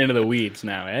really getting into the weeds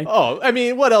now, eh? Oh, I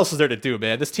mean, what else is there to do,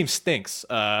 man? This team stinks.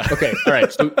 Okay, all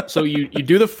right. So you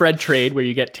do the Fred trade where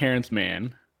you get Terrence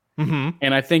Mann, and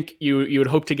I think you would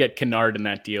hope to get Kennard in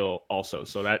that deal also.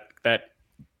 So that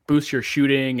boosts your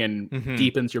shooting and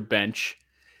deepens your bench.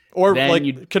 Or then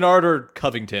like Kennard or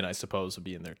Covington, I suppose, would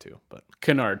be in there too. But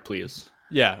Kennard, please.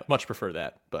 Yeah, much prefer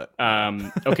that. But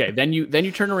okay, then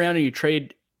you turn around and you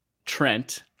trade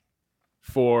Trent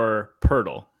for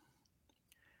Pirtle.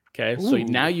 Okay, so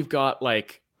now you've got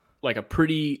like a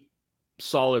pretty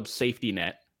solid safety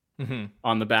net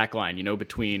on the back line,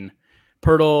 between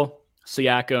Pirtle,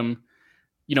 Siakam,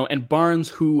 and Barnes,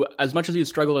 who, as much as he's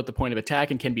struggled at the point of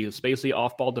attack and can be a spacey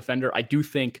off-ball defender, I do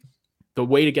think the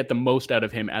way to get the most out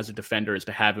of him as a defender is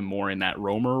to have him more in that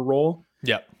roamer role.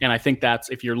 Yeah. And I think that's,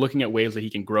 if you're looking at ways that he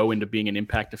can grow into being an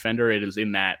impact defender, it is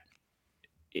in that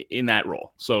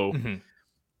role. So,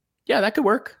 yeah, that could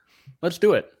work. Let's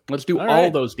do it. Let's do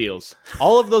all those deals.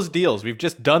 All of those deals. We've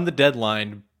just done the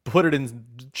deadline,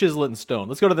 chisel it in stone.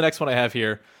 Let's go to the next one I have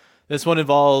here. This one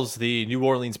involves the New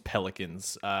Orleans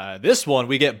Pelicans. This one,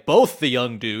 we get both the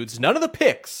young dudes. None of the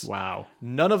picks. Wow.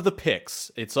 None of the picks.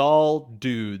 It's all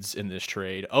dudes in this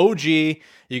trade. OG, you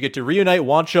get to reunite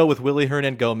Juancho with Willie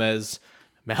Hernangomez.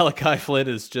 Malachi Flynn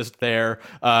is just there.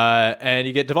 And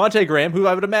you get Devontae Graham, who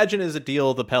I would imagine is a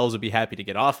deal the Pels would be happy to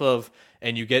get off of.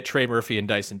 And you get Trey Murphy and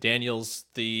Dyson Daniels.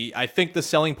 I think the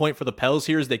selling point for the Pels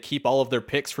here is they keep all of their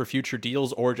picks for future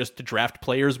deals or just to draft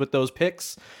players with those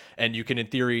picks. And you can, in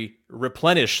theory,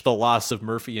 replenish the loss of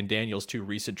Murphy and Daniels, 2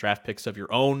 recent draft picks of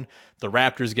your own. The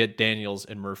Raptors get Daniels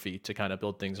and Murphy to kind of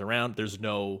build things around. There's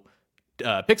no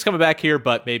picks coming back here,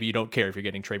 but maybe you don't care if you're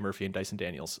getting Trey Murphy and Dyson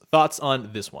Daniels. Thoughts on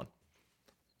this one?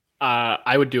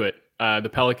 I would do it.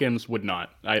 The Pelicans would not.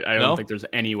 I don't think there's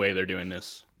any way they're doing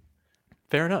this.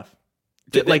 Fair enough.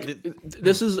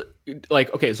 This is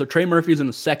like, okay, so Trey Murphy's in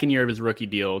the second year of his rookie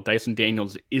deal. Dyson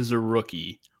Daniels is a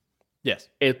rookie. Yes.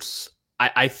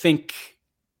 I think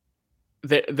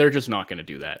that they're just not going to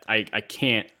do that. I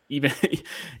can't even,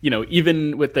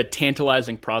 even with the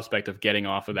tantalizing prospect of getting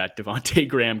off of that Devontae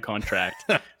Graham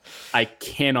contract, I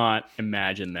cannot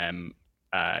imagine them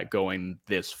going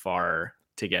this far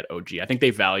to get OG. I think they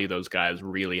value those guys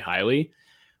really highly.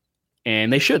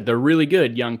 And they should. They're really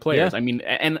good young players. Yeah. I mean,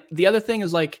 and the other thing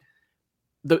is like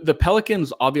the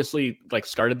Pelicans obviously like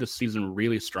started this season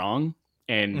really strong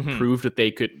and proved that they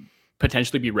could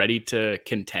potentially be ready to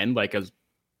contend like as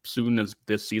soon as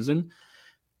this season.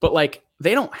 But like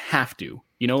they don't have to,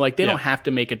 they don't have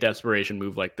to make a desperation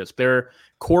move like this. Their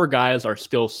core guys are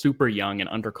still super young and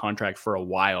under contract for a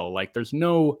while. Like there's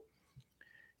no,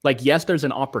 yes, there's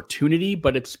an opportunity,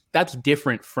 but that's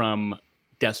different from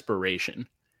desperation.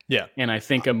 Yeah. And I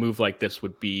think a move like this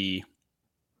would be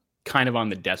kind of on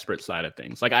the desperate side of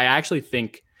things. Like I actually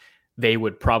think they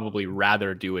would probably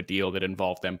rather do a deal that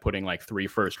involved them putting like 3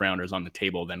 first-rounders on the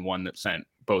table than one that sent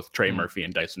both Trey Murphy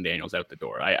and Dyson Daniels out the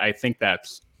door. I think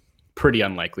that's pretty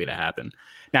unlikely to happen.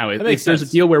 Now, if there's a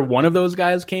deal where one of those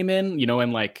guys came in,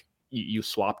 and like you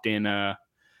swapped in,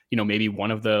 maybe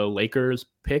one of the Lakers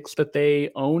picks that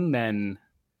they own, then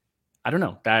I don't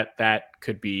know. That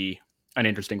could be an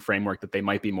interesting framework that they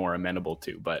might be more amenable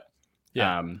to. But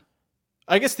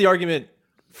I guess the argument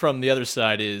from the other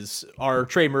side is, are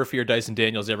Trey Murphy or Dyson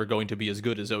Daniels ever going to be as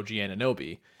good as OG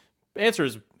Anunoby? The answer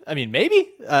is, maybe.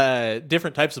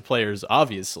 Different types of players,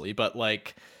 obviously, but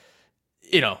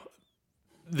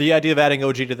the idea of adding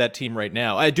OG to that team right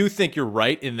now, I do think you're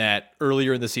right in that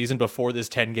earlier in the season, before this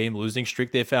 10-game losing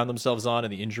streak they found themselves on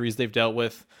and the injuries they've dealt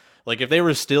with, like if they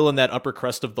were still in that upper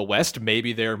crust of the West,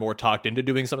 maybe they're more talked into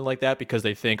doing something like that because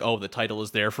they think, the title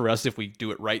is there for us if we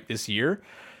do it right this year.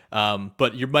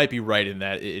 But you might be right in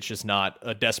that it's just not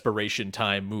a desperation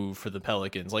time move for the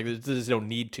Pelicans. Like there's no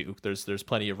need to. There's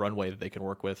plenty of runway that they can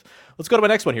work with. Let's go to my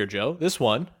next one here, Joe. This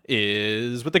one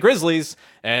is with the Grizzlies,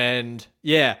 and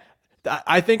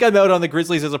I think I'm out on the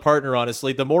Grizzlies as a partner,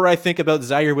 honestly. The more I think about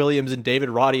Zaire Williams and David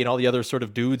Roddy and all the other sort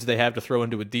of dudes they have to throw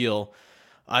into a deal,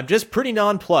 I'm just pretty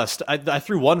nonplussed. I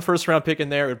threw 1 first-round pick in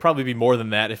there. It would probably be more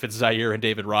than that if it's Zaire and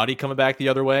David Roddy coming back the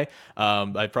other way.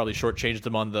 I'd probably shortchanged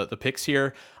them on the picks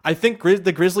here. I think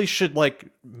the Grizzlies should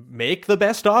make the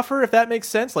best offer, if that makes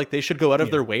sense. Like they should go out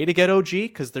of their way to get OG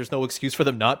because there's no excuse for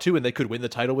them not to, and they could win the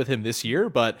title with him this year.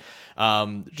 But we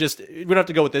don't have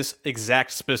to go with this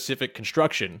exact specific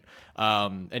construction.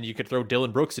 And you could throw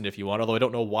Dylan Brooks in if you want, although I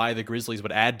don't know why the Grizzlies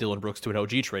would add Dylan Brooks to an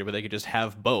OG trade where they could just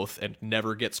have both and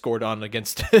never get scored on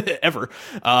against ever.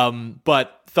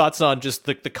 But thoughts on just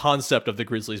the concept of the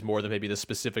Grizzlies more than maybe the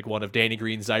specific one of Danny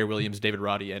Green, Zaire Williams, David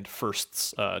Roddy, and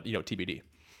firsts, TBD.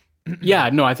 Yeah,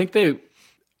 no, I think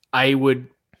I would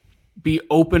be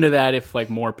open to that if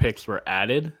more picks were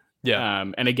added. Yeah.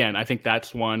 And again, I think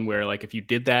that's one where if you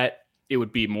did that, it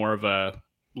would be more of a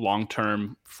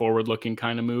long-term forward-looking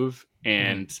kind of move.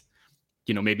 And,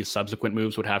 maybe subsequent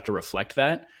moves would have to reflect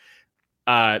that.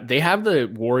 They have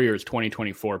the Warriors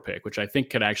 2024 pick, which I think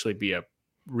could actually be a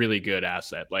really good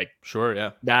asset. Sure.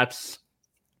 Yeah. That's,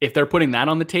 if they're putting that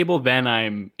on the table, then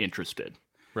I'm interested.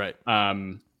 Right.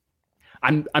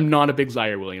 I'm not a big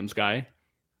Zaire Williams guy.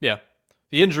 Yeah.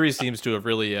 The injury seems to have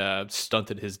really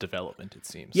stunted his development, it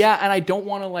seems. Yeah, and I don't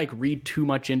want to read too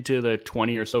much into the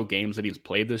 20 or so games that he's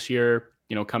played this year,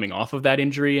 coming off of that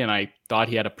injury, and I thought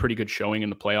he had a pretty good showing in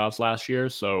the playoffs last year.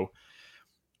 So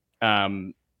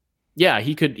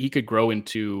he could grow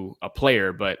into a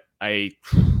player, but I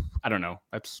don't know.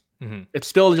 That's It's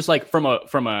still just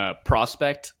from a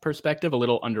prospect perspective a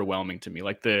little underwhelming to me.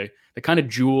 The kind of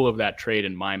jewel of that trade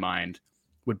in my mind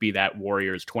would be that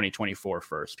Warriors 2024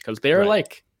 first, because they're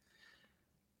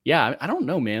I don't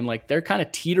know, man. They're kind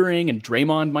of teetering, and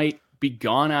Draymond might be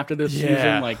gone after this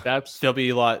season. They'll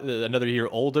be another year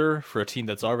older for a team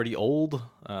that's already old.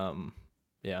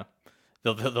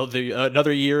 They'll be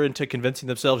another year into convincing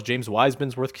themselves James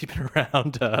Wiseman's worth keeping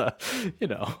around.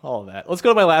 All of that. Let's go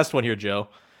to my last one here, Joe.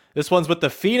 This one's with the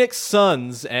Phoenix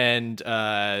Suns, and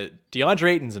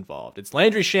DeAndre Ayton's involved. It's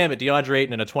Landry Shamet, DeAndre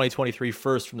Ayton, and a 2023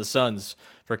 first from the Suns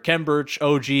for Khem Birch,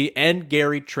 OG, and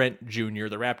Gary Trent Jr.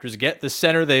 The Raptors get the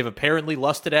center they've apparently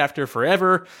lusted after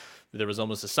forever. There was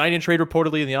almost a sign-in trade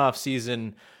reportedly in the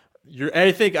offseason.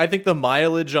 I think the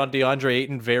mileage on DeAndre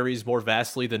Ayton varies more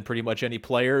vastly than pretty much any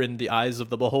player in the eyes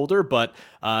of the beholder, but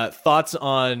thoughts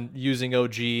on using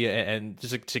OG and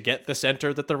just to get the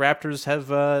center that the Raptors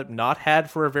have not had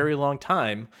for a very long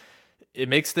time. It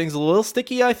makes things a little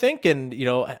sticky, I think, and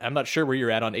I'm not sure where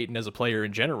you're at on Ayton as a player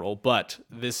in general, but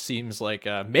this seems like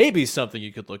maybe something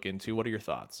you could look into. What are your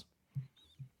thoughts?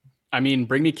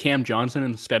 Bring me Cam Johnson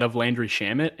instead of Landry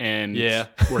Shamet, and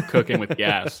we're cooking with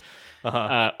gas.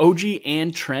 OG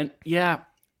and Trent,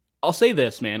 I'll say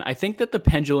this, man. I think that the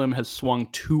pendulum has swung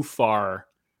too far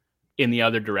in the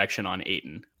other direction on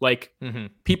Ayton.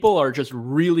 People are just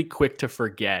really quick to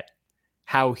forget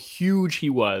how huge he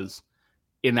was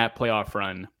in that playoff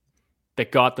run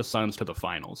that got the Suns to the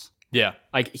finals. Yeah.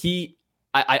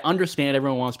 I understand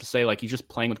everyone wants to say he's just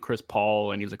playing with Chris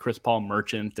Paul and he's a Chris Paul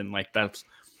merchant, and that's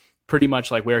pretty much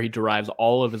where he derives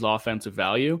all of his offensive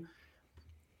value.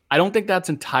 I don't think that's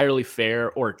entirely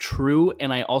fair or true.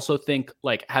 And I also think,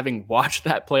 like, having watched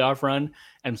that playoff run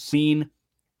and seen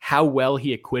how well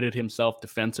he acquitted himself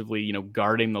defensively, you know,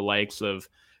 guarding the likes of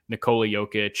Nikola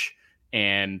Jokic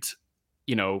and,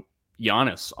 you know,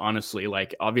 Giannis, honestly,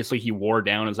 like, obviously he wore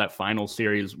down as that final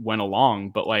series went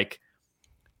along, but like,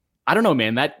 I don't know,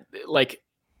 man,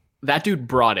 that dude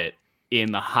brought it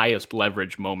in the highest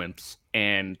leverage moments,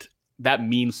 and that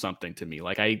means something to me.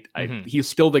 Like, he's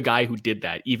still the guy who did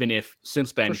that, even if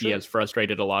since then he has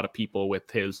frustrated a lot of people with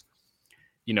his,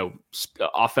 you know,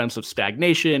 offensive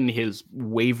stagnation, his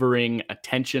wavering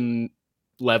attention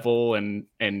level, and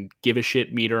give a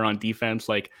shit meter on defense.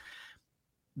 Like,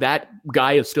 that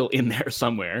guy is still in there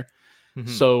somewhere.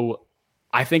 So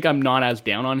I think I'm not as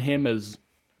down on him as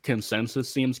consensus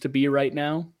seems to be right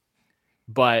now.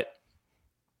 But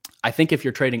I think if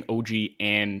you're trading OG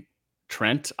and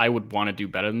Trent, I would want to do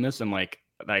better than this. And like,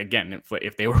 again,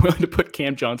 if they were willing to put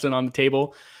Cam Johnson on the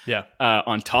table,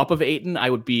 on top of Ayton, I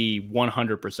would be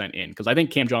 100% in, because I think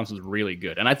Cam Johnson's really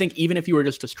good. And I think even if you were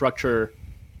just to structure,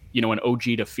 you know, an OG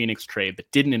to Phoenix trade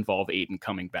that didn't involve Ayton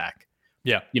coming back,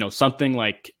 you know, something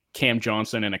like Cam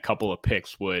Johnson and a couple of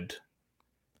picks would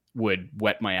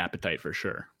whet my appetite for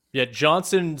sure. Yeah,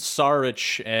 Johnson,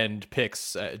 Saric, and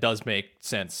picks does make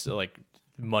sense, like,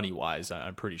 money-wise,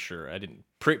 I'm pretty sure. I didn't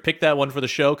pick that one for the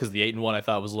show because the 8-1 I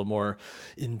thought was a little more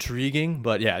intriguing.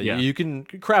 But yeah, you can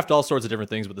craft all sorts of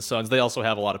different things with the Suns. They also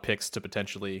have a lot of picks to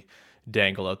potentially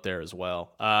dangle out there as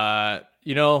well.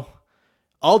 You know,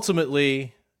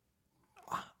 ultimately,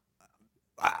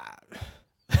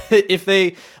 if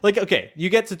they, like, okay, you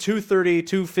get to 230,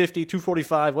 250,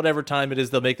 245, whatever time it is,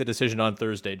 they'll make the decision on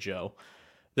Thursday, Joe.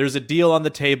 There's a deal on the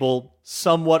table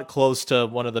somewhat close to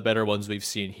one of the better ones we've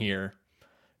seen here.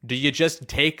 Do you just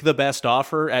take the best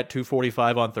offer at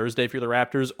 245 on Thursday if you're the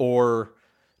Raptors, or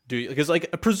do you, because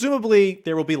like presumably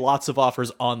there will be lots of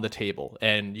offers on the table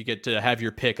and you get to have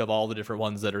your pick of all the different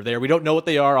ones that are there. We don't know what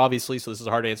they are, obviously, so this is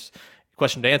a hard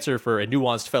question to answer for a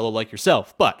nuanced fellow like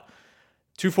yourself, but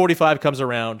 245 comes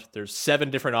around. There's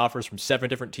 7 different offers from 7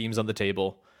 different teams on the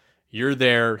table. You're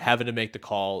there having to make the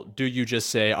call. Do you just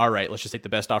say, all right, let's just take the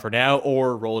best offer now,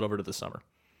 or roll it over to the summer?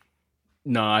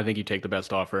 No, I think you take the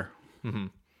best offer.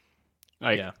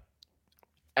 Yeah.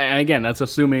 And again, that's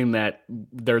assuming that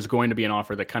there's going to be an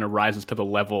offer that kind of rises to the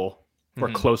level or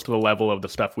close to the level of the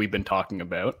stuff we've been talking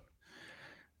about.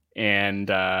 And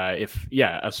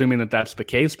assuming that that's the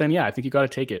case, then I think you got to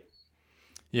take it.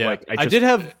 Yeah, like, I did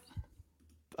have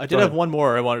one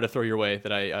more I wanted to throw your way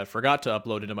that I forgot to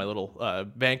upload into my little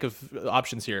bank of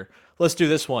options here. Let's do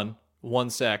this one.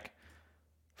 1 sec.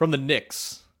 From the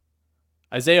Knicks.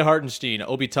 Isaiah Hartenstein,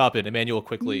 Obi Toppin, Emmanuel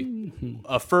Quickley.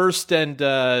 A first and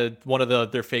one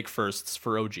of their fake firsts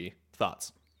for OG.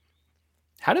 Thoughts?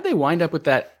 How did they wind up with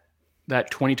that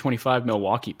 2025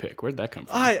 Milwaukee pick? Where'd that come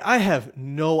from? I have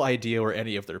no idea where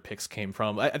any of their picks came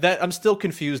from. I'm still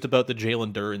confused about the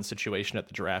Jalen Duren situation at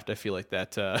the draft. I feel like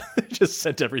that just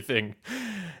sent everything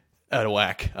out of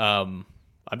whack.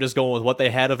 I'm just going with what they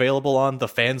had available on the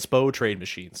Fanspo trade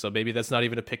machine. So maybe that's not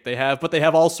even a pick they have, but they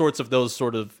have all sorts of those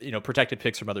sort of, you know, protected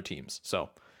picks from other teams. So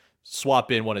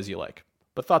swap in one as you like.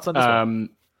 But thoughts on this one?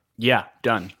 Yeah,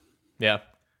 done. Yeah.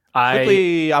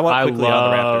 I want Quickley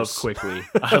on the Raptors. Quickly.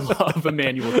 I love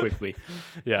Emmanuel Quickley.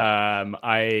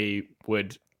 I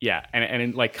would,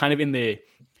 and like kind of in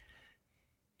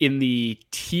the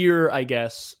tier, I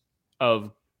guess,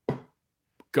 of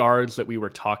guards that we were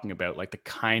talking about, like the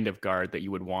kind of guard that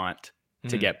you would want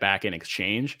to get back in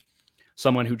exchange,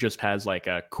 someone who just has like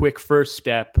a quick first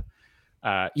step.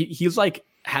 He's like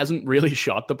hasn't really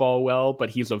shot the ball well, but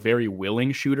he's a very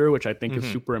willing shooter, which I think is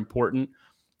super important.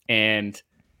 And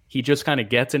he just kind of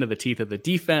gets into the teeth of the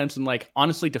defense. And like,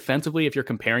 honestly, defensively, if you're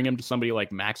comparing him to somebody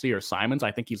like Maxey or Simons,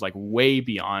 I think he's like way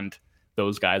beyond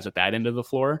those guys at that end of the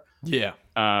floor. Yeah.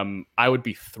 I would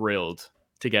be thrilled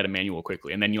to get Emmanuel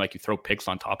Quickley. And then you throw picks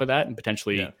on top of that and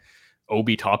potentially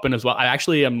Obi Toppin as well. I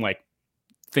actually am like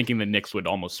thinking the Knicks would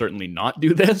almost certainly not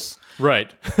do this.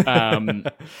 Right.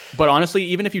 But honestly,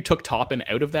 even if you took Toppin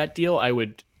out of that deal, I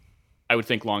would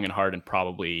think long and hard and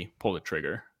probably pull the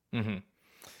trigger.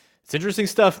 It's interesting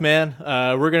stuff, man.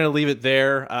 We're going to leave it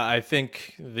there. I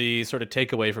think the sort of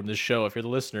takeaway from this show, if you're the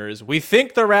listener, is we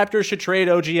think the Raptors should trade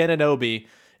OG Anunoby.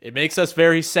 It makes us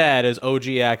very sad as OG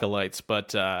acolytes,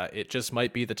 but it just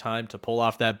might be the time to pull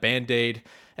off that Band-Aid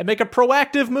and make a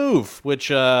proactive move, which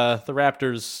the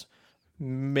Raptors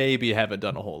maybe haven't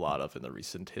done a whole lot of in the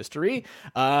recent history.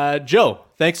 Joe,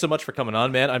 thanks so much for coming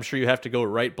on, man. I'm sure you have to go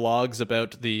write blogs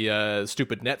about the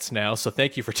stupid Nets now, so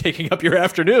thank you for taking up your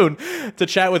afternoon to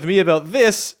chat with me about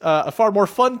this, a far more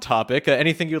fun topic.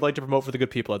 Anything you'd like to promote for the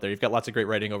good people out there? You've got lots of great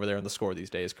writing over there on The Score these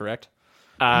days, correct?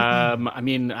 I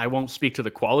mean, I won't speak to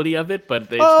the quality of it, but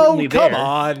it's certainly there. Come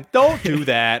on, don't do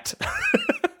that.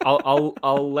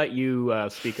 I'll let you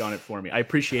speak on it for me. I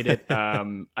appreciate it.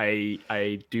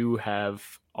 I do have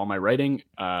all my writing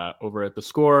over at The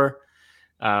Score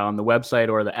on the website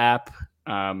or the app.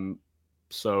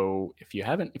 So if you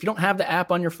don't have the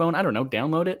app on your phone, I don't know,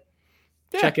 download it,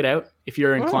 check it out if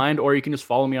you're inclined, or you can just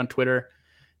follow me on Twitter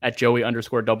at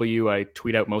Joey_W. I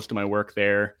tweet out most of my work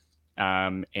there.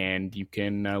 And you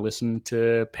can listen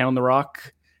to Pound the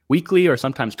Rock weekly or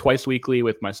sometimes twice weekly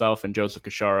with myself and Joseph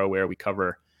Cacharo, where we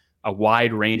cover a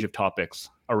wide range of topics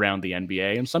around the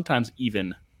NBA and sometimes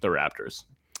even the Raptors.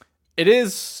 It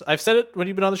is, I've said it when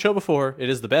you've been on the show before, it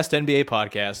is the best NBA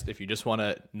podcast. If you just want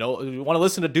to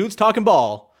listen to dudes talking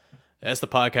ball, that's the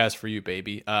podcast for you,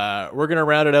 baby. We're going to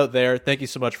round it out there. Thank you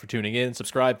so much for tuning in.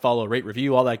 Subscribe, follow, rate,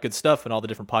 review, all that good stuff, and all the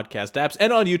different podcast apps.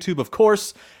 And on YouTube, of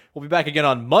course. We'll be back again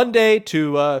on Monday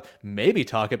to maybe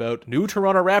talk about new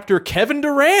Toronto Raptor Kevin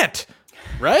Durant.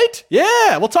 Right?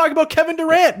 Yeah, we'll talk about Kevin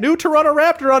Durant, new Toronto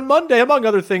Raptor on Monday, among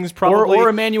other things, probably. Or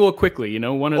Emmanuel Quickly,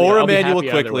 one of the. Or Emmanuel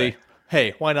Quickly.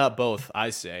 Hey, why not both?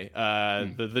 I say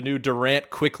the new Durant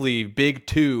Quickly Big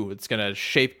Two. It's gonna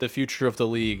shape the future of the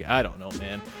league. I don't know,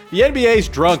 man. The NBA's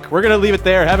drunk. We're gonna leave it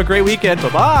there. Have a great weekend. Bye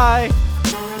bye.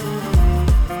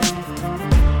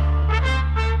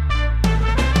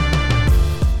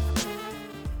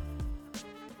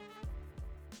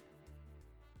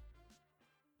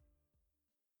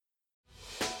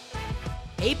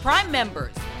 Hey, Prime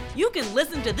members, you can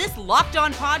listen to this Locked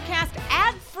On podcast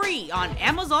ad-free on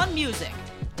Amazon Music.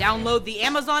 Download the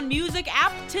Amazon Music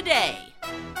app today.